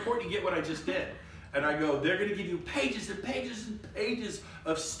it. Very important you get what I just did. And I go, they're gonna give you pages and pages and pages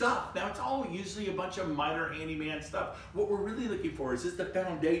of stuff. Now it's all usually a bunch of minor handyman stuff. What we're really looking for is the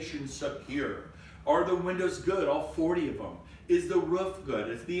foundation secure? Are the windows good, all 40 of them? Is the roof good?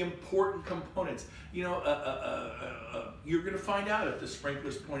 Is the important components? You're going to find out if the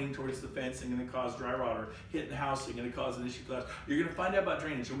sprinkler's pointing towards the fence and going to cause dry rot or hitting the house and going to cause an issue for the house. You're going to find out about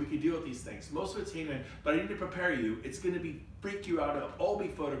drainage, and we can deal with these things. Most of it's handyman, but I need to prepare you. It's going to be freak you out. It'll all be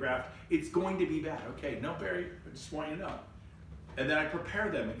photographed. It's going to be bad. Okay, no, Barry, I just want you to know. And then I prepare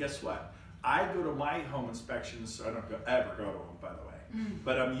them, and guess what? I go to my home inspections. I don't ever go to them, by the way.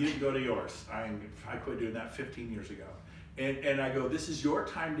 But you can go to yours. I quit doing that 15 years ago. And I go, this is your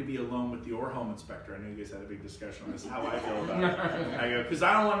time to be alone with your home inspector. I know you guys had a big discussion on this, how I feel about it. I go, because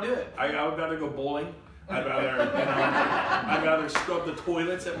I don't want to do it. I would rather go bowling. I'd rather scrub the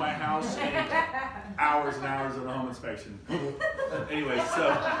toilets at my house and hours and hours of a home inspection. Anyway, so,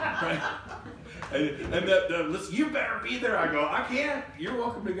 right? And listen, you better be there. I go, I can't. You're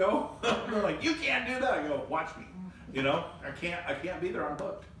welcome to go. They're like, you can't do that. I go, watch me. I can't be there. I'm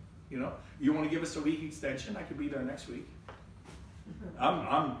booked. You want to give us a week extension? I could be there next week.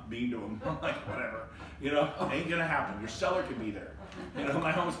 I'm mean to them. I'm like, whatever. Ain't gonna happen. Your seller can be there.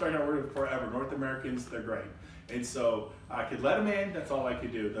 My home inspector I worked with forever. North Americans, they're great. And so I could let them in. That's all I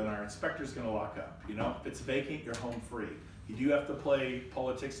could do. Then our inspector's gonna lock up. If it's vacant, you're home free. You do have to play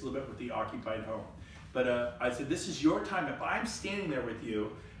politics a little bit with the occupied home. But I said, this is your time. If I'm standing there with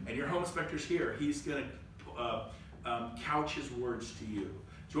you and your home inspector's here, he's gonna couch his words to you?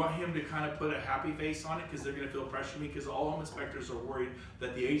 Do you want him to kind of put a happy face on it because they're going to feel pressure on me? Because all home inspectors are worried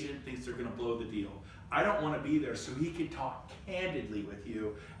that the agent thinks they're going to blow the deal. I don't want to be there so he can talk candidly with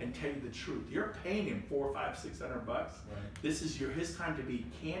you and tell you the truth. You're paying him $400, $500, $600 bucks. Right. This is his time to be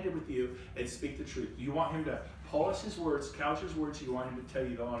candid with you and speak the truth. You want him to polish his words, couch his words. You want him to tell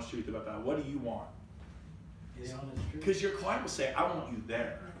you the honest truth about that. What do you want? The honest truth. Because your client will say, I want you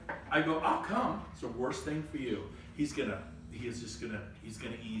there. I go, I'll come. It's the worst thing for you. He's gonna ease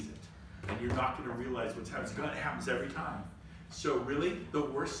it. And you're not gonna realize what's happening. It happens every time. So really, the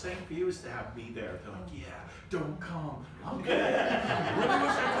worst thing for you is to have me there. They're like, yeah, don't come. I'm good. Really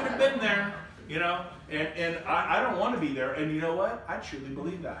wish I could have been there. You know, and I don't want to be there. And you know what? I truly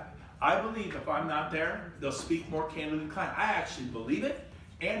believe that. I believe if I'm not there, they'll speak more candidly to the client. I actually believe it.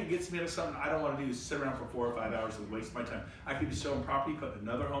 And it gets me into something I don't want to do, is sit around for 4 or 5 hours and waste my time. I could be selling property, put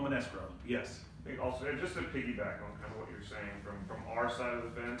another home in escrow. Yes. I think also, and just to piggyback on kind of what you're saying from our side of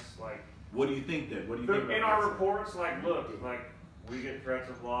the fence, like. What do you think then? What do you think about in our this? reports, like, look, like, we get threats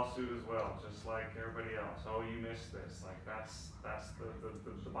of lawsuit as well, just like everybody else. Oh, you missed this. Like, that's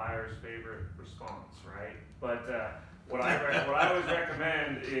the buyer's favorite response, right? But what I always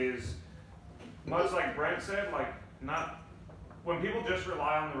recommend is, much like Brent said, like, when people just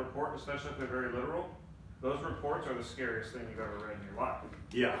rely on the report, especially if they're very literal, those reports are the scariest thing you've ever read in your life.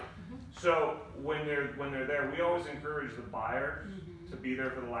 Yeah. So when they're there, we always encourage the buyer to be there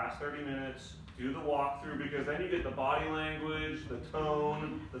for the last 30 minutes, do the walkthrough, because then you get the body language, the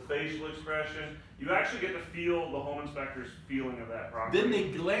tone, the facial expression. You actually get to feel the home inspector's feeling of that property. Then they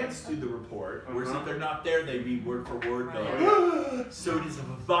glance through the report, whereas if they're not there, they read word for word. Right. So it is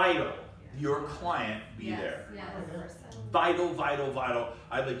vital your client be there. Yes. Vital, vital, vital.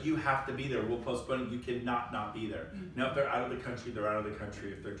 You have to be there. We'll postpone it. You cannot not be there. Now, if they're out of the country, they're out of the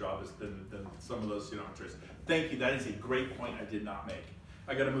country. If their job is, then some of those, interest. Thank you. That is a great point I did not make.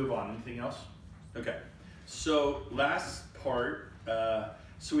 I got to move on. Anything else? Okay. So last part.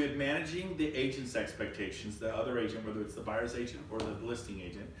 So we have managing the agent's expectations, the other agent, whether it's the buyer's agent or the listing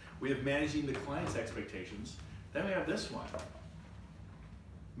agent. We have managing the client's expectations. Then we have this one.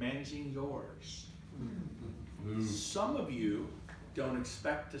 Managing yours. Some of you don't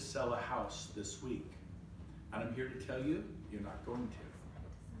expect to sell a house this week. And I'm here to tell you, you're not going to.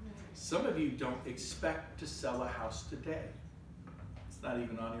 Some of you don't expect to sell a house today. It's not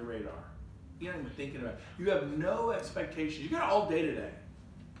even on your radar. You're not even thinking about it. You have no expectations. You got all day today.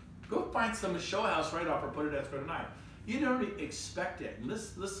 Go find someone to show a house right off or put it escrow tonight. You don't expect it.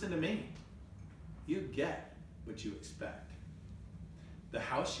 Listen to me. You get what you expect. The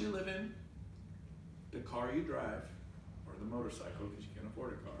house you live in, the car you drive, or the motorcycle because you can't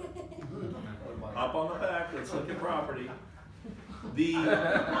afford a car. Up on the back, let's look at property. The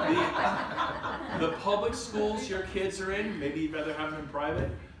public schools your kids are in, maybe you'd rather have them in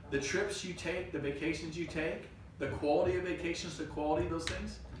private. The trips you take, the vacations you take, the quality of vacations, the quality of those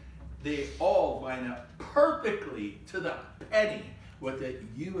things, they all line up perfectly to the penny what that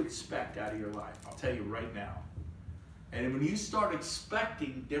you expect out of your life. I'll tell you right now. And when you start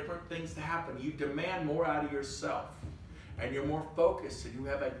expecting different things to happen, you demand more out of yourself. And you're more focused and you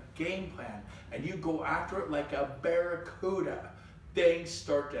have a game plan. And you go after it like a barracuda. Things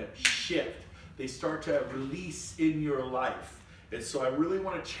start to shift. They start to release in your life. And so I really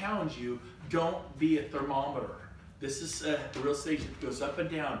want to challenge you, don't be a thermometer. This is the real estate agent goes up and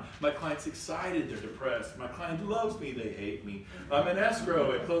down. My client's excited, they're depressed. My client loves me, they hate me. I'm in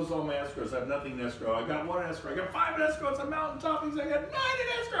escrow, I closed all my escrows. I have nothing in escrow. I got 1 in escrow. I got 5 in escrow. It's a mountain toppings. I got 9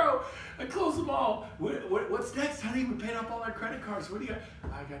 in escrow. I closed them all. What's next, honey? We paid off all our credit cards. What do you got?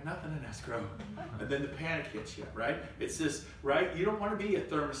 I got nothing in escrow. And then the panic hits you, right? It's this, right? You don't want to be a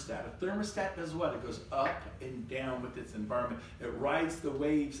thermostat. A thermostat does what? It goes up and down with its environment. It rides the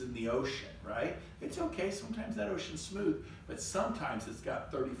waves in the ocean, right? It's okay. Sometimes that ocean's smooth, but sometimes it's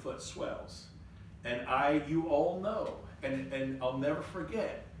got 30-foot swells. And you all know, and I'll never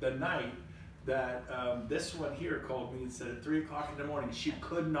forget the night that this one here called me and said at 3 o'clock in the morning she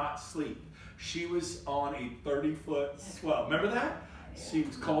could not sleep. She was on a 30-foot swell. Remember that? She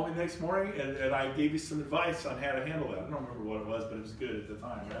was calling me the next morning, and I gave you some advice on how to handle it. I don't remember what it was, but it was good at the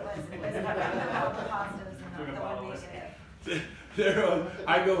time, right? It was about the positives and not the one negative.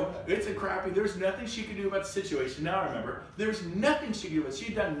 I go, it's a crappy, there's nothing she could do about the situation. Now I remember, there's nothing she could do about it.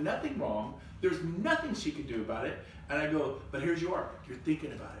 She'd done nothing wrong. There's nothing she could do about it. And I go, but here's you are. You're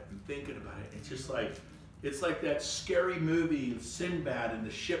thinking about it and thinking about it. It's just like, it's like that scary movie of Sinbad and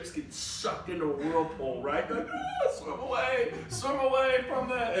the ships get sucked into a whirlpool, right? Like, swim away from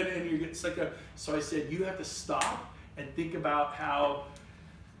that. And you get, it's like so I said, you have to stop and think about how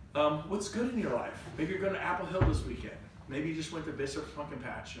What's good in your life? Maybe you're going to Apple Hill this weekend. Maybe you just went to Bishop's Pumpkin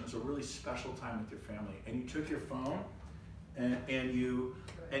Patch and it was a really special time with your family. And you took your phone and you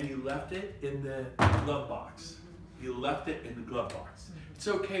left it in the glove box. You left it in the glove box. It's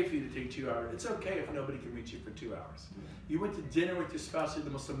okay for you to take 2 hours. It's okay if nobody can reach you for 2 hours. You went to dinner with your spouse, you had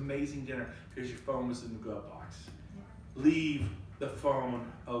the most amazing dinner because your phone was in the glove box. Leave the phone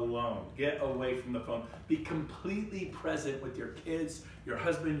alone. Get away from the phone. Be completely present with your kids, your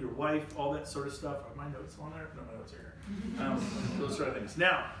husband, your wife, all that sort of stuff. Are my notes on there? No, my notes are here. Those sort of things.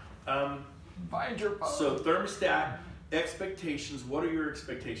 Now, Find your phone. so thermostat, expectations. What are your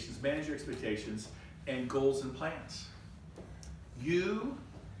expectations? Manage your expectations and goals and plans. You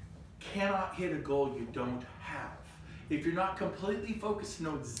cannot hit a goal you don't have. If you're not completely focused to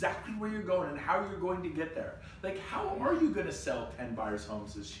know exactly where you're going and how you're going to get there. Like, how are you going to sell 10 buyers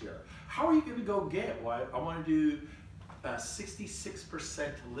homes this year? How are you going to go get, well, I want to do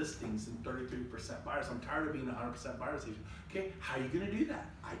 66% listings and 33% buyers. I'm tired of being 100% buyers agent. Okay, how are you going to do that?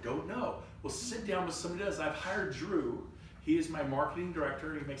 I don't know. Well, sit down with somebody else. I've hired Drew. He is my marketing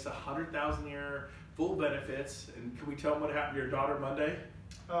director. He makes $100,000 a year, full benefits. And can we tell him what happened to your daughter Monday?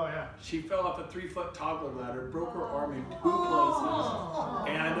 Oh yeah. She fell off a 3-foot toddler ladder, broke her arm in 2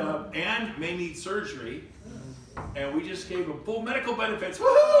 places, and may need surgery. And we just gave him full medical benefits.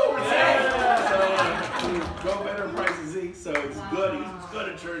 Woohoo! We're safe. So Gove Enterprises Inc. So it's good. He's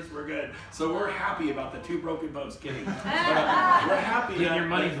good insurance. We're good. So we're happy about the 2 broken bones. Kidding. We're happy that your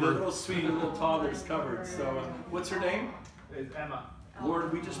money's the little sweet little toddler's covered. So what's her name? It's Emma.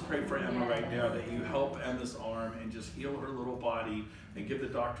 Lord, we just pray for Emma right now that you help Emma's arm and just heal her little body and give the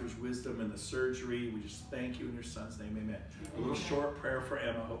doctors wisdom in the surgery. We just thank you in your son's name, amen. A little short prayer for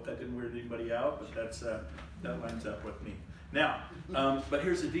Emma. Hope that didn't weird anybody out, but that lines up with me. Now, but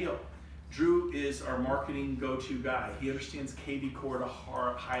here's the deal. Drew is our marketing go-to guy. He understands KV Core at a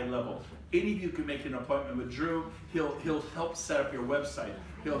high level. Any of you can make an appointment with Drew. He'll help set up your website.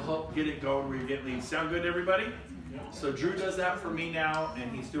 He'll help get it going where you get leads. Sound good to everybody? So Drew does that for me now,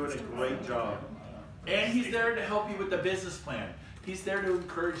 and he's doing a great job. And he's there to help you with the business plan. He's there to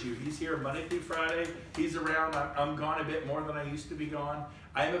encourage you. He's here Monday through Friday. He's around. I'm gone a bit more than I used to be gone.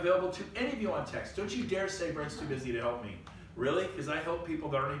 I am available to any of you on text. Don't you dare say Brent's too busy to help me. Really? Because I help people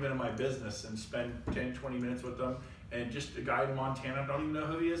that aren't even in my business and spend 10, 20 minutes with them. And just a guy in Montana, don't even know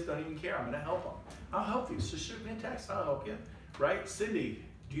who he is, don't even care. I'm going to help him. I'll help you. So shoot me a text. I'll help you. Right? Cindy,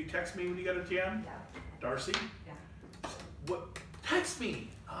 do you text me when you got a TM? Yeah. Darcy? Yeah. What? Text me.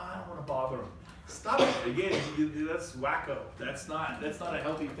 Oh, I don't want to bother him. Stop it. Again, that's wacko. That's not a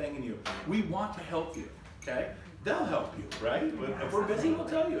healthy thing in you. We want to help you, okay? They'll help you, right? If we're busy, we'll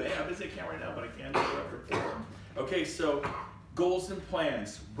tell you, hey, I'm busy, I can't right now, but I can do whatever. Okay, so goals and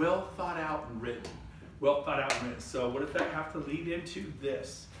plans, well thought out and written. Well thought out and written. So what does that have to lead into?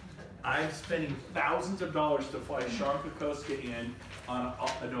 This. I'm spending thousands of dollars to fly Sean Kokoska in on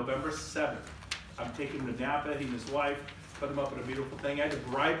November 7th. I'm taking him to Napa, he and his wife, put him up in a beautiful thing. I had to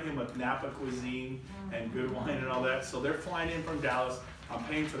bribe him with Napa cuisine and good wine and all that. So they're flying in from Dallas. I'm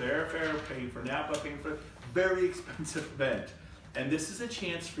paying for their airfare, paying for Napa, paying for very expensive event. And this is a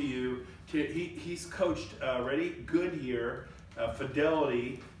chance for you to, he's coached, ready, Goodyear,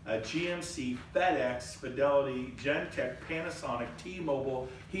 Fidelity, GMC, FedEx, Fidelity, Gentech, Panasonic, T-Mobile.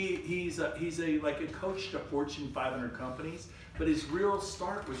 He's like a coach to Fortune 500 companies, but his real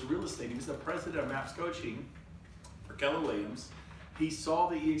start was real estate. He was the president of MAPS Coaching for Keller Williams. He saw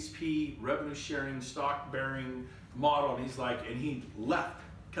the EXP revenue sharing, stock bearing model, and he's like, and he left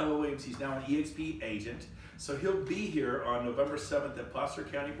Keller Williams. He's now an EXP agent. So he'll be here on November 7th at Placer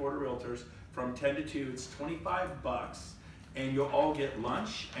County Board of Realtors from 10 to 2. It's $25. And you'll all get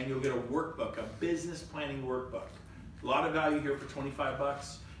lunch, and you'll get a workbook, a business planning workbook. A lot of value here for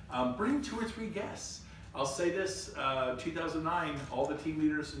 $25. Bring 2 or 3 guests. I'll say this, 2009, all the team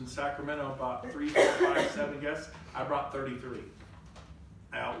leaders in Sacramento bought 3, 4, 5, 7 guests. I brought 33.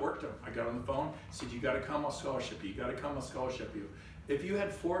 I outworked them. I got on the phone, said, you gotta come, I'll scholarship you. You gotta come, I'll scholarship you. If you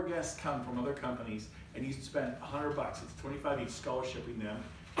had 4 guests come from other companies, and you spent $100, it's 25 each scholarshiping them,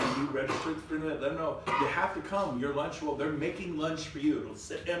 and you registered for them, let them know, you have to come, your lunch will, they're making lunch for you. It'll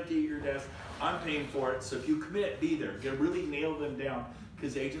sit empty at your desk, I'm paying for it, so if you commit, be there. You really nail them down,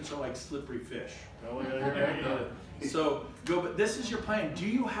 because agents are like slippery fish. So go, but this is your plan. Do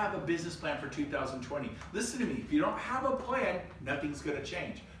you have a business plan for 2020? Listen to me, if you don't have a plan, nothing's gonna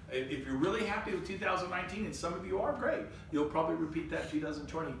change. If you're really happy with 2019, and some of you are, great, you'll probably repeat that in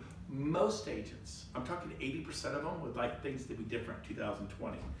 2020. Most agents, I'm talking 80% of them, would like things to be different in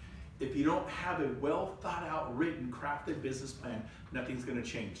 2020. If you don't have a well thought out, written, crafted business plan, nothing's gonna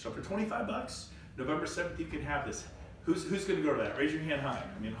change. So for $25, November 7th, you can have this. Who's going to go to that? Raise your hand high.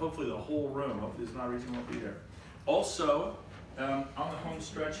 I mean, hopefully the whole room. Hopefully there's not a reason you won't be there. Also, on the home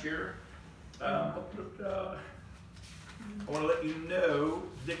stretch here, I want to let you know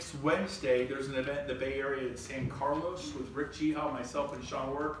next Wednesday there's an event in the Bay Area in San Carlos with Rick Gihal, myself, and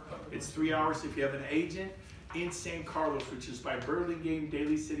Sean Work. It's 3 hours if you have an agent in San Carlos, which is by Burlingame,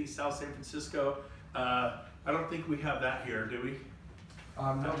 Daly City, South San Francisco. I don't think we have that here, do we?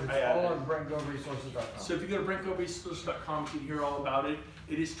 No, it's all on BrentGoveResources.com. So if you go to BrentGoveResources.com, you can hear all about it.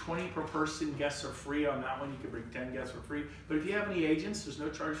 It is $20 per person. Guests are free on that one. You can bring 10 guests for free. But if you have any agents, there's no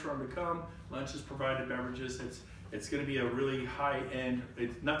charge for them to come. Lunch is provided, beverages. It's going to be a really high end.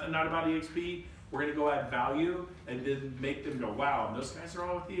 It's nothing not about EXP. We're going to go add value and then make them go, wow, and those guys are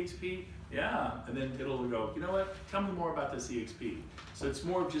all with EXP? Yeah. And then it'll go, you know what? Tell me more about this EXP. So it's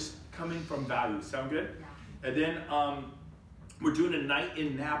more of just coming from value. Sound good? Yeah. And then we're doing a night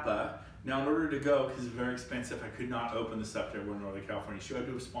in Napa. Now, in order to go, because it's very expensive, I could not open this up to everyone in Northern California. So I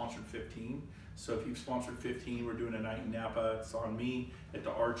do have sponsored 15. So if you've sponsored 15, we're doing a night in Napa. It's on me at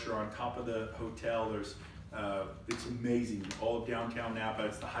the Archer on top of the hotel. There's, it's amazing. All of downtown Napa.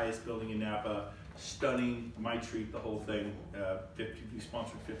 It's the highest building in Napa. Stunning. My treat, the whole thing. 50, if you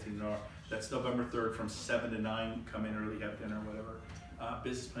sponsored 15, that's November 3rd from 7 to 9. Come in early, have dinner, whatever.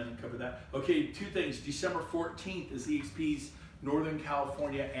 Business planning, cover that. Okay, 2 things. December 14th is EXP's Northern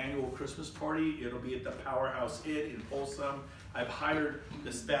California annual Christmas party. It'll be at the Powerhouse Inn in Folsom. I've hired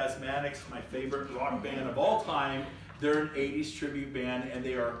the Spasmatics, my favorite rock band of all time. They're an 80s tribute band, and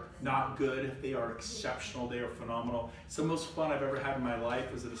they are not good. They are exceptional. They are phenomenal. It's the most fun I've ever had in my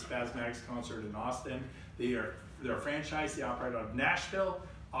life was at a Spasmatics concert in Austin. They're a franchise. They operate out of Nashville,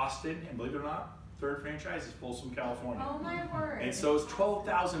 Austin, and believe it or not, third franchise is Folsom, California. Oh my word. And so it's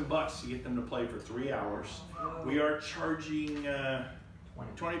 $12,000 to get them to play for 3 hours. We are charging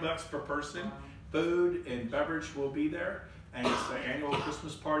 $20 per person. Food and beverage will be there. And it's an annual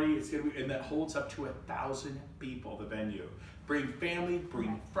Christmas party. It's gonna be, and that holds up to 1,000 people, the venue. Bring family,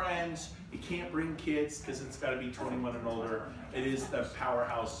 bring friends. You can't bring kids because it's gotta be 21 and older. It is the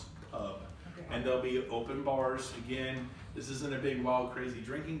Powerhouse Pub. And there'll be open bars. Again, this isn't a big, wild, crazy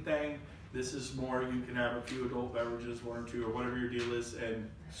drinking thing. This is more, you can have a few adult beverages, 1 or 2, or whatever your deal is,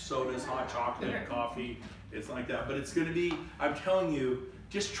 and sodas, hot chocolate, coffee, it's like that. But it's gonna be, I'm telling you,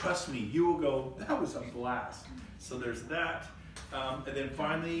 just trust me, you will go, that was a blast. So there's that. And then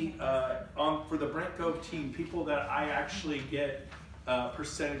finally, for the Brent Gove team, people that I actually get a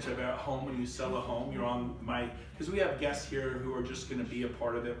percentage of at home when you sell a home, you're on my, because we have guests here who are just gonna be a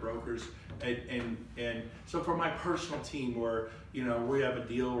part of it, brokers. And so for my personal team where, you know, we have a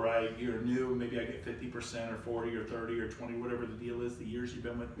deal, right, you're new, maybe I get 50% or 40 or 30 or 20, whatever the deal is, the years you've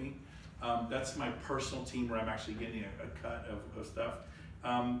been with me. That's my personal team where I'm actually getting a cut of stuff.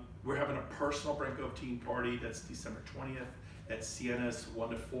 We're having a personal Brent Gove team party. That's December 20th at Sienna's 1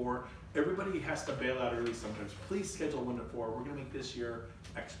 to 4. Everybody has to bail out early sometimes. Please schedule 1 to 4. We're gonna make this year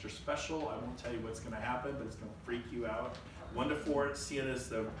extra special. I won't tell you what's gonna happen, but it's gonna freak you out. 1 to 4 at Sienna's,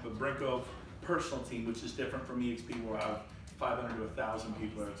 the Brent Gove personal team, which is different from EXP. We'll have 500 to 1,000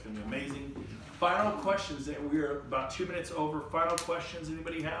 people. It's gonna be amazing. Final questions. We're about 2 minutes over. Final questions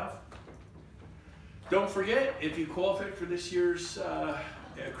anybody have? Don't forget, if you qualify for this year's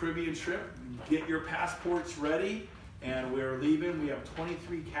Caribbean trip, get your passports ready. And we're leaving. We have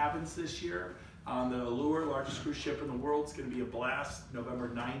 23 cabins this year on the Allure, largest cruise ship in the world. It's going to be a blast. November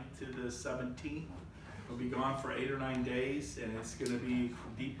 9th to the 17th. We'll be gone for 8 or 9 days, and it's going to be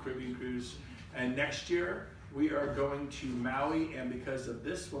deep Caribbean cruise. And next year, we are going to Maui, and because of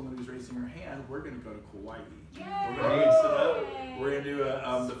this woman who's raising her hand, we're going to go to Kauai. Yay! We're going to mix it up. We're going to do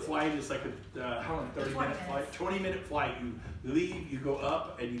the flight is like a how long? 30-minute flight, 20-minute flight. You leave, you go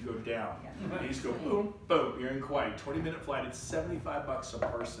up, and you go down. And you just go boom, boom. You're in Kauai. 20-minute flight. It's $75 a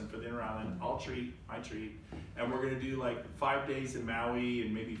person for the inter-island. I treat. And we're going to do like 5 days in Maui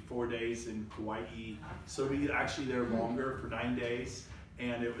and maybe 4 days in Kauai. So we're actually there longer for 9 days.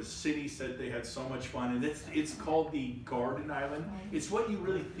 And it was, City said they had so much fun, and it's called the Garden Island. It's what you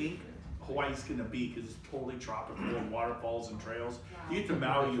really think Hawaii's gonna be, because it's totally tropical and waterfalls and trails. You get to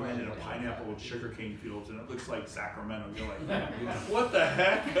Maui, you land in a pineapple with sugarcane fields, and it looks like Sacramento. You're like, what the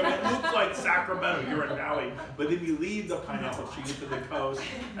heck? I mean, it looks like Sacramento. You're in Maui, but then you leave the pineapple, you get to the coast,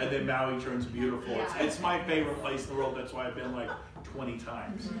 and then Maui turns beautiful. It's my favorite place in the world. That's why I've been like 20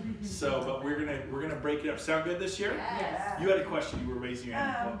 times. So, but we're gonna break it up. Sound good this year? Yes. You had a question. You were raising your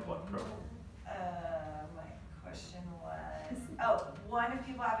hand. What program? My question was, one, if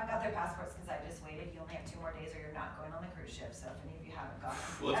people haven't got their passports, because I just waited, you only have 2 more days or you're not going on the cruise ship. So if any of you haven't got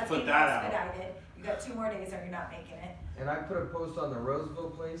them, Let's put that out. Expedited, you You got 2 more days or you're not making it. And I put a post on the Roseville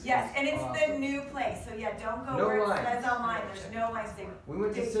place. Yes, and it's the awesome. new place, so yeah, don't go No where it lines. says online, there's no lines. We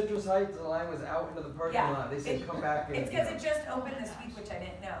went to Citrus Heights, the line was out into the parking Yeah, lot. They said come back and. It's because it just opened this week, which I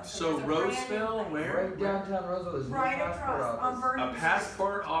didn't know. So there's a brand new Roseville, place. where? Right downtown Roseville, there's a new Right passport across on office. Vernon A Street.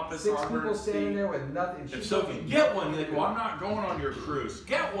 passport office 6 on people Vernon standing Street. there with nothing. If so, if you get one, you're like, well, I'm not going on your cruise.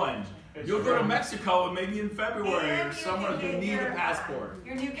 Get one. You'll go to Mexico and maybe in February or And you someone can who get need a your, passport.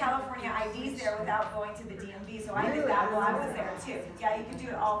 Your new California IDs there without going to the DMV, so I Really? did that while I was there too. Yeah, you can do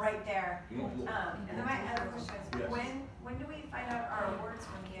it all right there. Mm. And then my other question is, Yes. when do we find out our awards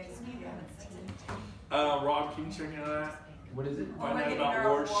from the EXP? We haven't sent it. Rob, can you check into that? What is it? When Find we're out getting about our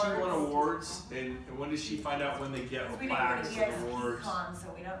awards. She won awards. awards, and when does she find out when they get We didn't go plaques to and EXP awards? con, so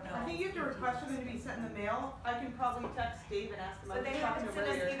we don't know. I think you have to request for them to be sent in the mail. I can probably text Dave and ask him. But they haven't sent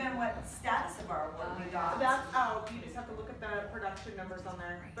us even what status of our award we got. That's out. You just have to look at the production numbers on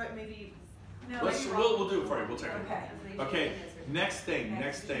there. But maybe. No, Let's, maybe we'll do it for you. We'll check it. Okay. Okay, next thing.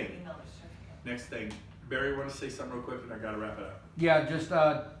 Next Barry, want to say something real quick, and I gotta wrap it up. Yeah, just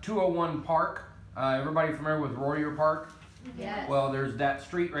 201 Park. Everybody familiar with Royer Park? Yes. Well, there's that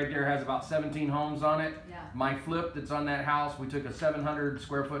street right there has about 17 homes on it. Yeah. My flip that's on that house, we took a 700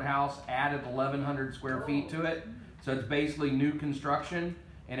 square foot house, added 1,100 square feet to it. So it's basically new construction,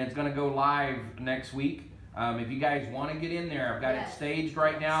 and it's gonna go live next week. If you guys wanna get in there, I've got it staged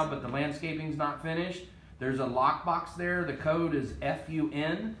right now, but the landscaping's not finished. There's a lockbox there. The code is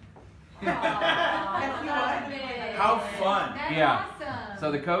FUN. How fun. That's Yeah. awesome.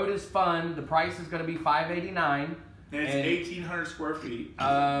 So the code is fun. The price is gonna be $589. And it's 1,800 square feet.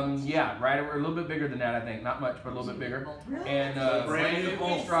 Yeah, right. A little bit bigger than that, I think. Not much, but a little bit bigger. And brand new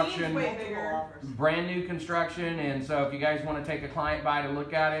construction, brand new construction. And so, if you guys want to take a client by to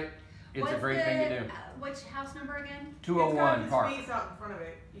look at it, it's a great thing to do. Which house number again? 201 Park. Space out in front of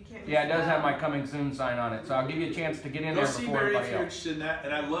it. You can't. Yeah, it does have my coming soon sign on it, so I'll give you a chance to get in Go there see before Barry if everybody you're else. interested in that.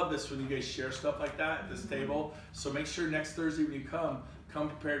 And I love this when you guys share stuff like that at this table. So make sure next Thursday when you come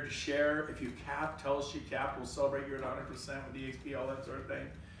prepared to share. If you cap, tell us you cap. We'll celebrate you at 100% with EXP, all that sort of thing.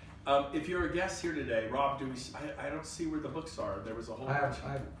 If you're a guest here today, Rob, I don't see where the books are. There was a whole bunch.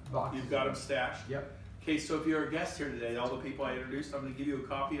 I have boxes. You've got them stashed? Yep. Okay, so if you're a guest here today, all the people I introduced, I'm going to give you a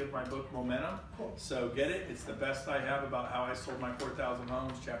copy of my book, Momentum. So get it. It's the best I have about how I sold my 4,000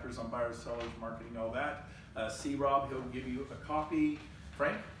 homes, chapters on buyers, sellers, marketing, all that. See Rob, he'll give you a copy.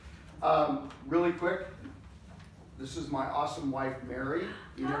 Frank? Really quick, this is my awesome wife, Mary.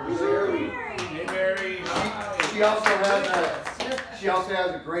 You never see her. Hey, Mary. Hi. She also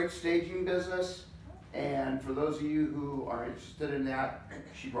has a great staging business. And for those of you who are interested in that,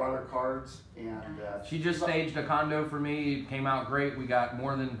 she brought her cards and She just staged a condo for me. It came out great. We got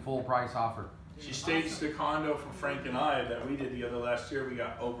more than full price offer. She staged the condo for Frank and I that we did together last year. We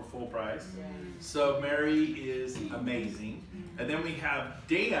got over full price. So Mary is amazing. And then we have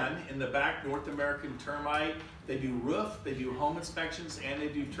Dan in the back, North American Termite. They do roof, they do home inspections, and they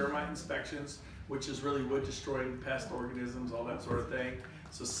do termite inspections, which is really wood destroying pest organisms, all that sort of thing.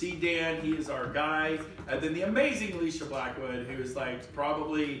 So see Dan, he is our guy. And then the amazing Alicia Blackwood, who is like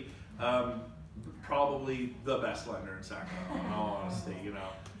probably the best lender in Sacramento, in all honesty, you know.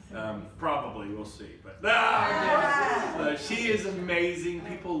 Probably, we'll see. But she is amazing.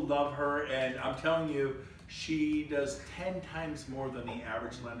 People love her, and I'm telling you, she does 10 times more than the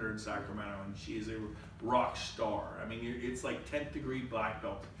average lender in Sacramento, and she is a rock star. I mean, it's like 10th degree black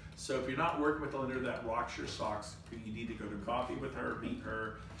belt. So if you're not working with a lender that rocks your socks, you need to go to coffee with her, meet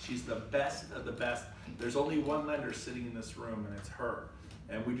her. She's the best of the best. There's only one lender sitting in this room, and it's her.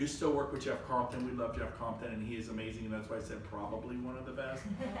 And we do still work with Jeff Compton. We love Jeff Compton, and he is amazing, and that's why I said probably one of the best.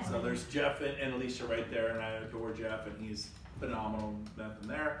 So there's Jeff and Alicia right there, and I adore Jeff, and he's phenomenal. Nothing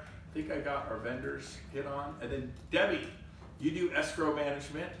there. I think I got our vendors hit on. And then Debbie, you do escrow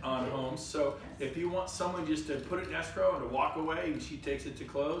management on homes. So if you want someone just to put it in escrow and to walk away and she takes it to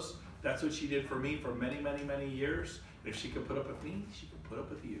close, that's what she did for me for many, many, many years. If she could put up with me, she could put up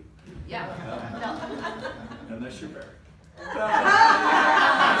with you. Yeah. Unless you're married.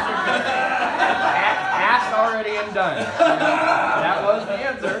 Asked already and done. That was the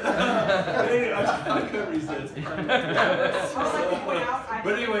answer. I couldn't resist.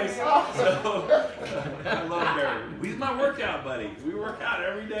 But anyways, so I love Barry. He's my workout buddy. We work out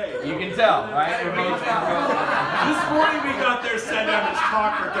every day. You can tell, right? This morning we got there, sat down and just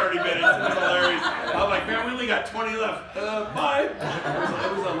talked for 30 minutes. It was hilarious. I'm like, man, we only got 20 left. Bye.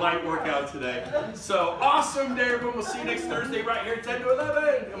 It was a light workout today. So awesome day, everyone. We'll see you next Thursday right here, 10 to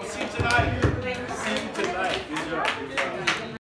 11. And we'll see you tonight.